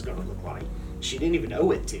what it was going to look like. She didn't even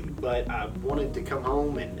owe it to me, but I wanted to come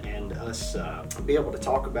home and us be able to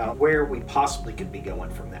talk about where we possibly could be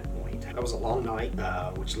going from that point. That was a long night,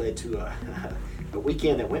 which led to a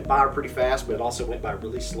weekend that went by pretty fast, but it also went by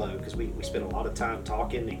really slow because we spent a lot of time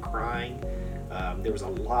talking and crying. There was a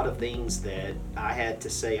lot of things that I had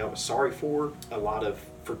to say I was sorry for, a lot of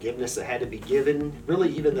forgiveness that had to be given.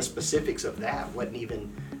 Really, even the specifics of that wasn't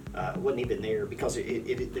even there because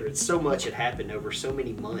there so much had happened over so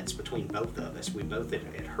many months between both of us. We both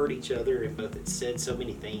had hurt each other and both had said so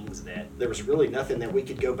many things that there was really nothing that we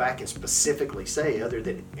could go back and specifically say other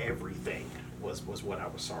than everything was what I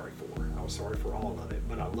was sorry for. I was sorry for all of it,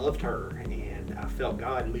 but I loved her and I felt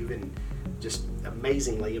God moving just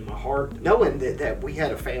amazingly in my heart, knowing that we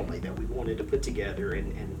had a family that we wanted to put together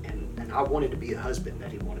and I wanted to be a husband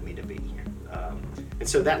that he wanted me to be. And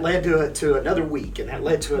so that led to another week, and that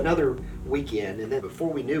led to another weekend. And then before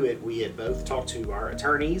we knew it, we had both talked to our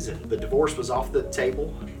attorneys, and the divorce was off the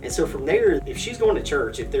table. And so from there, if she's going to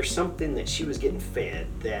church, if there's something that she was getting fed,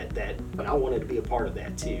 but I wanted to be a part of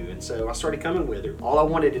that too. And so I started coming with her. All I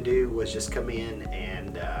wanted to do was just come in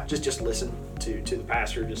and just listen to the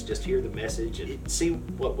pastor, just hear the message and see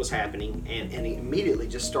what was happening, and he immediately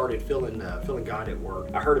just started feeling God at work.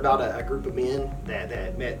 I heard about a group of men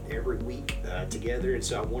that met every week together, and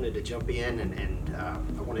so I wanted to jump in and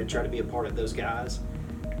I wanted to try to be a part of those guys,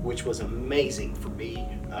 which was amazing for me,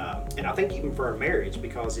 and I think even for our marriage,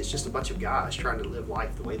 because it's just a bunch of guys trying to live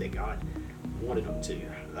life the way that God wanted them to.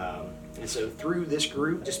 And so through this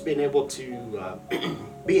group, just being able to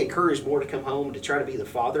be encouraged more to come home, to try to be the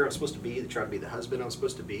father I'm supposed to be, to try to be the husband I'm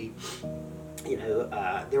supposed to be.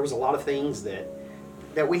 There was a lot of things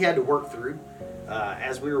that we had to work through.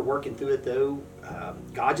 As we were working through it though,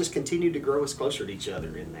 God just continued to grow us closer to each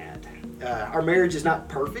other in that. Our marriage is not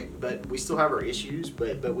perfect, but we still have our issues,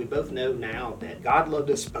 but we both know now that God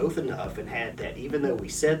loved us both enough and had that even though we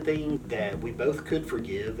said things that we both could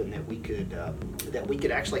forgive and that we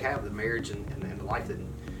could actually have the marriage and the life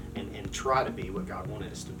and try to be what God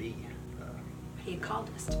wanted us to be. He called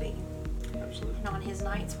us to be. Absolutely. And on his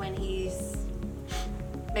nights when he's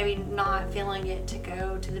maybe not feeling it to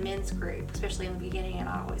go to the men's group, especially in the beginning, and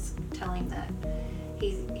I always tell him that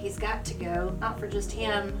he's got to go, not for just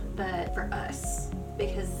him, but for us.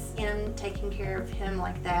 Because him taking care of him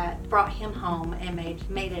like that brought him home and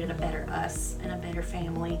made it a better us and a better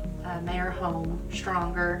family, made our home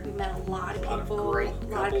stronger. We met a lot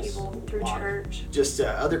of people through church. Just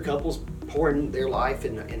other couples pouring their life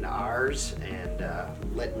into ours and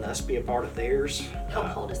letting us be a part of theirs. Help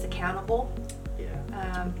hold us accountable.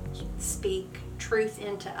 Yeah. Speak truth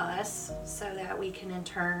into us so that we can in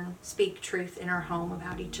turn speak truth in our home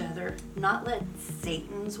about each other. Not let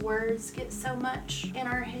Satan's words get so much in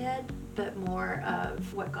our head, but more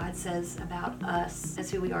of what God says about us as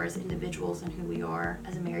who we are as individuals and who we are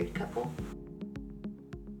as a married couple.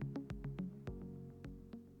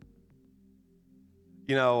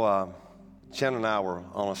 Shannon and I were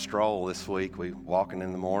on a stroll this week. We walking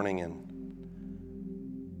in the morning and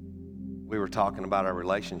we were talking about our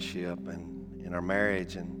relationship and in our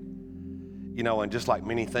marriage and just like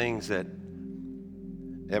many things that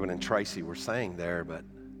Evan and Tracy were saying there, but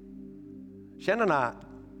Shannon and I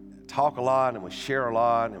talk a lot and we share a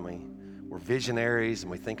lot and we're visionaries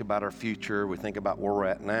and we think about our future. We think about where we're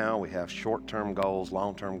at now. We have short-term goals,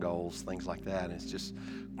 long-term goals, things like that. And it's just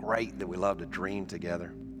great that we love to dream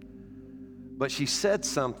together. But she said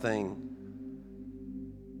something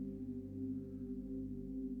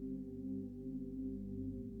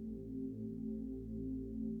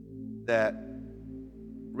that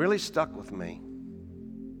really stuck with me.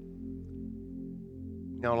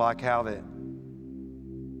 Like how that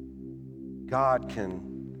God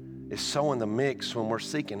is so in the mix when we're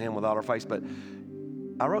seeking Him with all our faith. But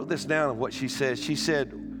I wrote this down of what she said. She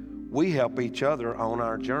said, we help each other on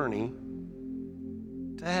our journey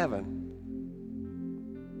to heaven.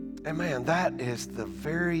 And man, that is the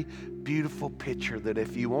very beautiful picture that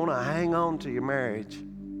if you want to hang on to your marriage,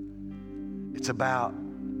 it's about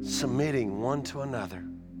submitting one to another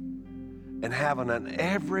and having an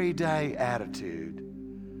everyday attitude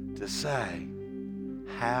to say,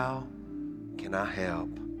 how can I help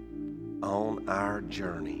on our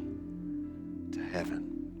journey to heaven?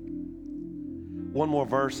 One more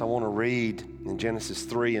verse I want to read In Genesis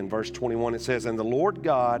 3 and verse 21, it says, "And the Lord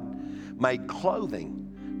God made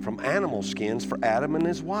clothing from animal skins for Adam and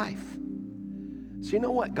his wife." So you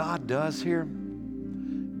know what God does here?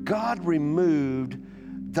 God removed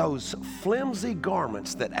those flimsy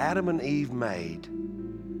garments that Adam and Eve made,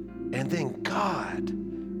 and then God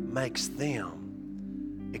makes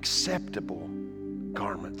them acceptable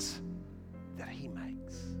garments that He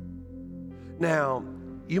makes. Now,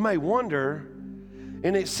 you may wonder,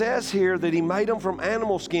 and it says here that He made them from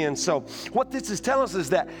animal skin. So what this is telling us is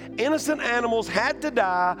that innocent animals had to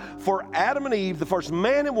die for Adam and Eve, the first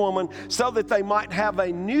man and woman, so that they might have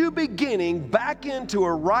a new beginning back into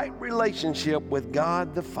a right relationship with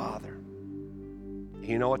God the Father.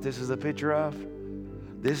 You know what this is a picture of?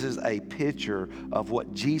 This is a picture of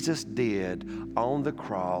what Jesus did on the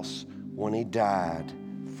cross when He died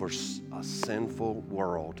for a sinful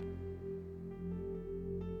world.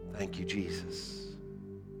 Thank you, Jesus.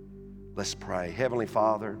 Let's pray. Heavenly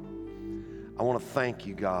Father, I want to thank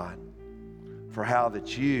you, God, for how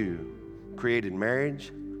that you created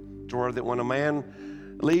marriage, to where that when a man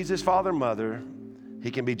leaves his father and mother,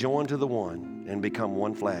 he can be joined to the one and become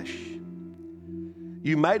one flesh.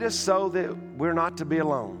 You made us so that we're not to be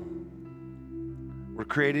alone. We're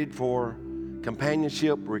created for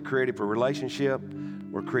companionship. We're created for relationship.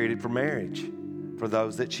 We're created for marriage, for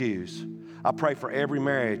those that choose. I pray for every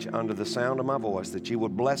marriage under the sound of my voice that you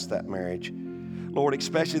would bless that marriage. Lord,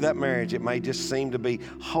 especially that marriage, it may just seem to be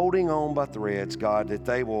holding on by threads, God, that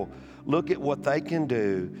they will look at what they can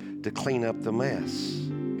do to clean up the mess,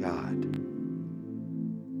 God.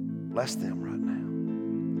 Bless them right now.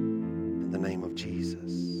 In the name of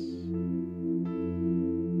Jesus.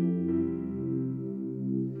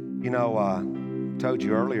 You know, I told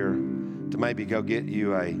you earlier to maybe go get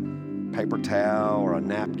you a paper towel or a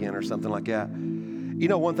napkin or something like that. You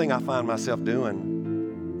know, one thing I find myself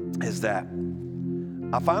doing is that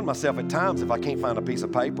I find myself at times, if I can't find a piece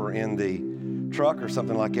of paper in the truck or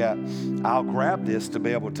something like that, I'll grab this to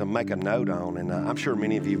be able to make a note on. And I'm sure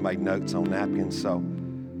many of you have made notes on napkins. So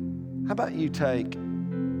how about you take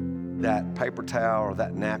that paper towel or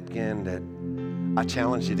that napkin that I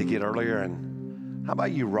challenged you to get earlier, and how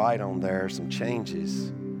about you write on there some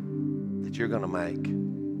changes that you're going to make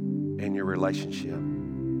in your relationship,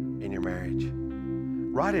 in your marriage.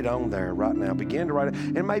 Write it on there right now. Begin to write it.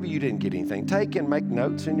 And maybe you didn't get anything. Take and make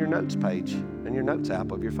notes in your notes page, in your notes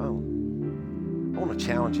app of your phone. I want to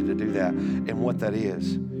challenge you to do that and what that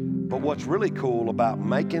is. But what's really cool about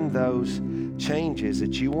making those changes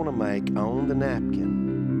that you want to make on the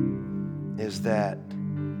napkin is that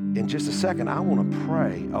in just a second, I want to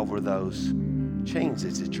pray over those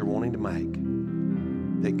changes that you're wanting to make.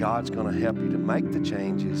 That God's going to help you to make the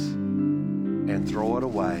changes and throw it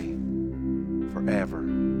away forever.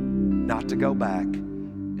 Not to go back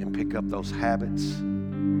and pick up those habits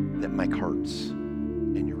that make hurts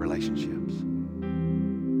in your relationships.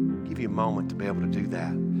 Give you a moment to be able to do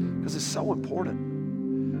that because it's so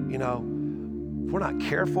important. You know, if we're not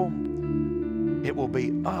careful, it will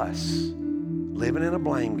be us living in a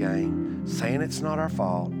blame game, saying it's not our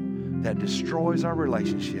fault, that destroys our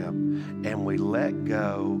relationship, and we let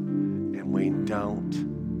go and we don't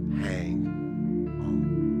hang on.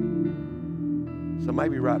 So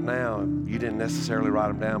maybe right now, you didn't necessarily write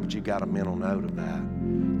them down, but you got a mental note of that.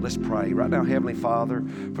 Let's pray. Right now, Heavenly Father,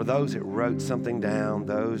 for those that wrote something down,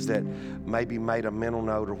 those that maybe made a mental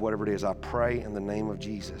note or whatever it is, I pray in the name of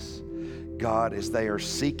Jesus. God, as they are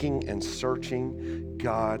seeking and searching,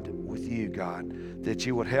 God, with you, God, that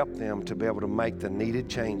you would help them to be able to make the needed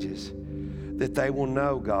changes, that they will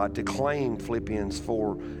know, God, to claim Philippians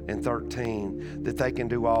 4:13, that they can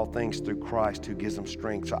do all things through Christ who gives them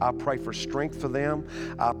strength. So I pray for strength for them.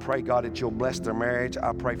 I pray, God, that you'll bless their marriage.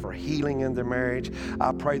 I pray for healing in their marriage.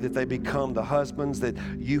 I pray that they become the husbands that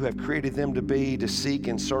you have created them to be, to seek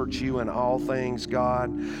and search you in all things,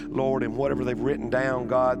 God. Lord, and whatever they've written down,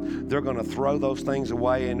 God, they're going to throw those things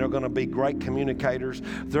away, and they're going to be great communicators.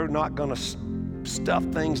 They're not going to stuff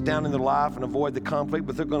things down in their life and avoid the conflict,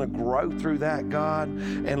 but they're going to grow through that, God.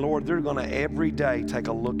 And Lord, they're going to every day take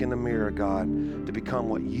a look in the mirror, God, to become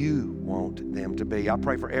what you want them to be. I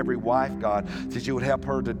pray for every wife, God, that you would help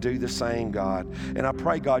her to do the same, God. And I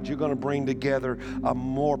pray, God, you're going to bring together a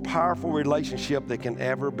more powerful relationship that can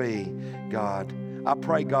ever be, God. I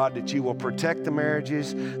pray, God, that you will protect the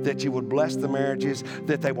marriages, that you would bless the marriages,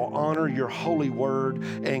 that they will honor your holy word,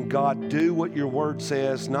 and God, do what your word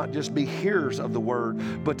says, not just be hearers of the word,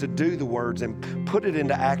 but to do the words and put it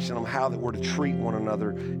into action on how that we're to treat one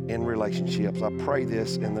another in relationships. I pray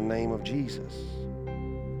this in the name of Jesus.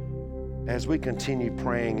 As we continue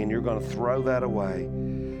praying and you're going to throw that away,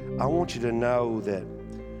 I want you to know that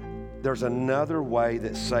there's another way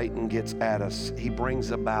that Satan gets at us. He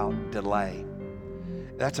brings about delay.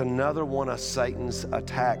 That's another one of Satan's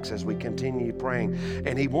attacks as we continue praying.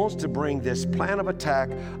 And he wants to bring this plan of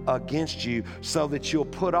attack against you so that you'll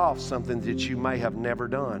put off something that you may have never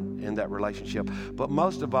done in that relationship. But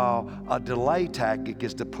most of all, a delay tactic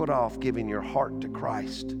is to put off giving your heart to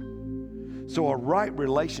Christ. So a right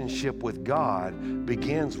relationship with God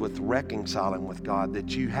begins with reconciling with God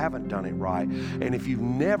that you haven't done it right. And if you've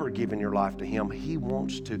never given your life to Him, He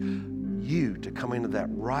wants you to come into that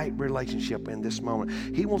right relationship in this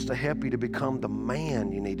moment. He wants to help you to become the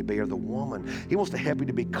man you need to be, or the woman. He wants to help you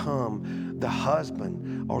to become the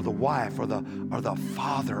husband or the wife or the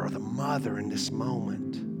father or the mother in this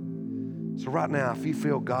moment. So right now, if you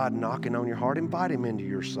feel God knocking on your heart, invite Him into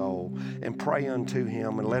your soul and pray unto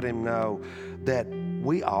Him and let Him know that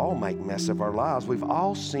we all make mess of our lives. We've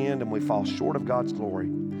all sinned and we fall short of God's glory.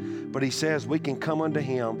 But He says we can come unto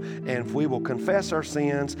Him, and if we will confess our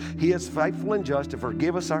sins, He is faithful and just to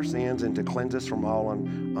forgive us our sins and to cleanse us from all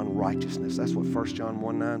unrighteousness. That's what 1 John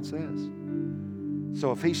 1:9 says.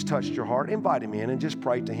 So if He's touched your heart, invite Him in and just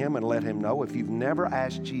pray to Him and let Him know. If you've never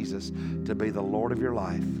asked Jesus to be the Lord of your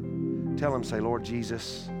life, tell Him, say, Lord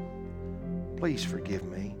Jesus, please forgive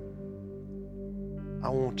me. I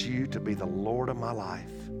want You to be the Lord of my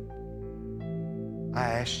life. I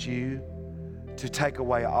ask You to take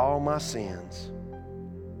away all my sins.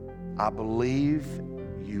 I believe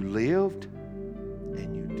You lived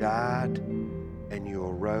and You died and You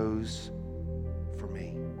arose for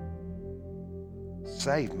me.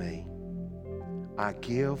 Save me. I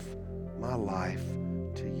give my life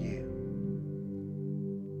to You.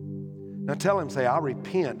 Now tell Him, say, I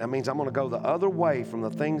repent. That means I'm going to go the other way from the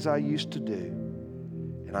things I used to do,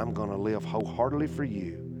 and I'm going to live wholeheartedly for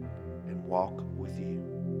You and walk with You.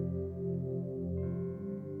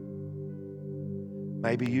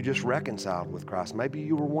 Maybe you just reconciled with Christ. Maybe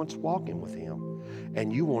you were once walking with Him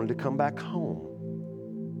and you wanted to come back home.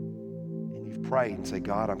 And you've prayed and said,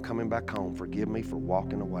 God, I'm coming back home. Forgive me for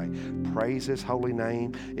walking away. Praise His holy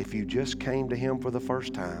name. If you just came to Him for the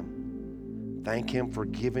first time, thank Him for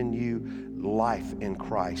giving you life in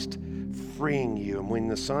Christ, freeing you. And when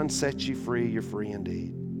the Son sets you free, you're free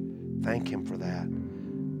indeed. Thank Him for that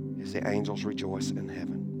as the angels rejoice in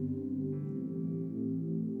heaven.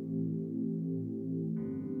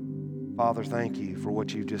 Father, thank You for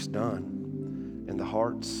what You've just done in the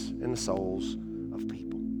hearts and the souls of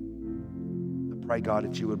people. I pray, God,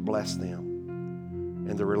 that You would bless them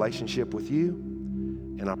in their relationship with You,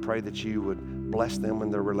 and I pray that You would bless them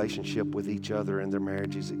in their relationship with each other and their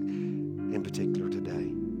marriages in particular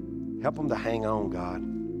today. Help them to hang on, God.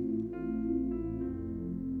 And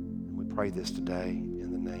we pray this today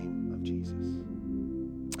in the name of Jesus.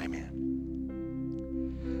 Amen.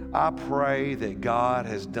 I pray that God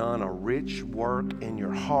has done a rich work in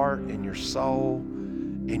your heart, in your soul,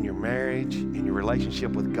 in your marriage, in your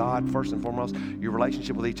relationship with God, first and foremost, your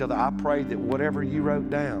relationship with each other. I pray that whatever you wrote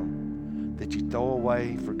down, that you throw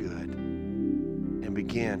away for good and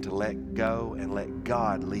begin to let go and let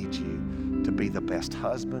God lead you to be the best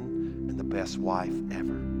husband and the best wife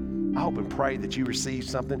ever. I hope and pray that you receive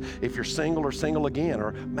something. If you're single or single again,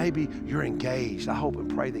 or maybe you're engaged, I hope and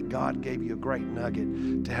pray that God gave you a great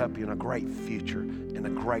nugget to help you in a great future, in a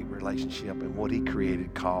great relationship, in what He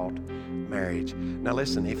created called marriage. Now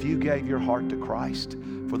listen, if you gave your heart to Christ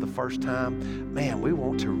for the first time, man, we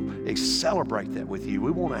want to celebrate that with you.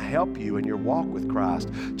 We want to help you in your walk with Christ.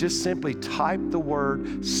 Just simply type the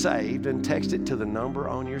word SAVED and text it to the number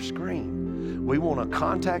on your screen. We want to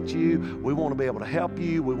contact you. We want to be able to help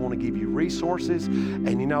you. We want to give you resources.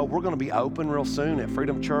 And you know, we're going to be open real soon at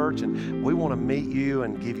Freedom Church, and we want to meet you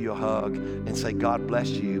and give you a hug and say God bless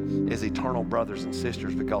you as eternal brothers and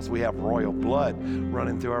sisters, because we have royal blood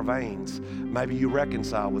running through our veins. Maybe you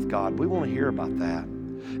reconcile with God. We want to hear about that.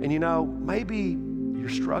 And you know, maybe you're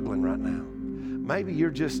struggling right now. Maybe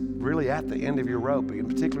you're just really at the end of your rope, in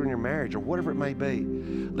particular in your marriage or whatever it may be.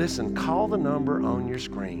 Listen, call the number on your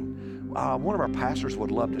screen. One of our pastors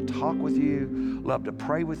would love to talk with you, love to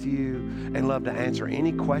pray with you, and love to answer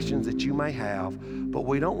any questions that you may have. But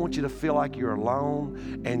we don't want you to feel like you're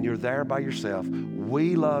alone and you're there by yourself.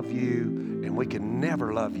 We love you, and we can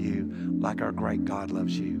never love you like our great God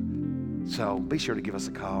loves you. So be sure to give us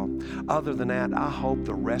a call. Other than that, I hope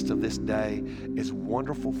the rest of this day is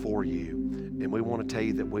wonderful for you. And we want to tell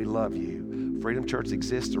you that we love you. Freedom Church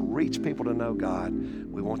exists to reach people to know God.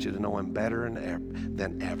 We want you to know Him better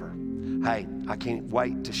than ever. Hey, I can't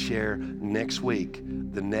wait to share next week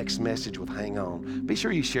the next message with Hang On. Be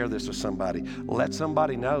sure you share this with somebody. Let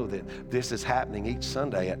somebody know that this is happening each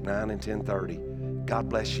Sunday at 9 and 10:30. God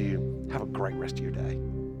bless you. Have a great rest of your day.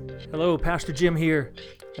 Hello, Pastor Jim here.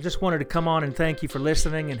 I just wanted to come on and thank you for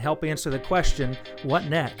listening and help answer the question, what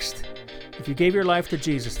next? If you gave your life to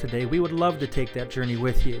Jesus today, we would love to take that journey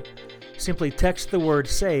with you. Simply text the word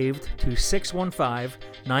SAVED to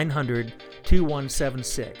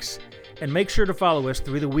 615-900-2176. And make sure to follow us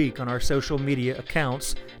through the week on our social media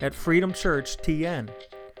accounts at Freedom Church TN.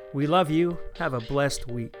 We love you. Have a blessed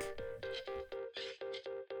week.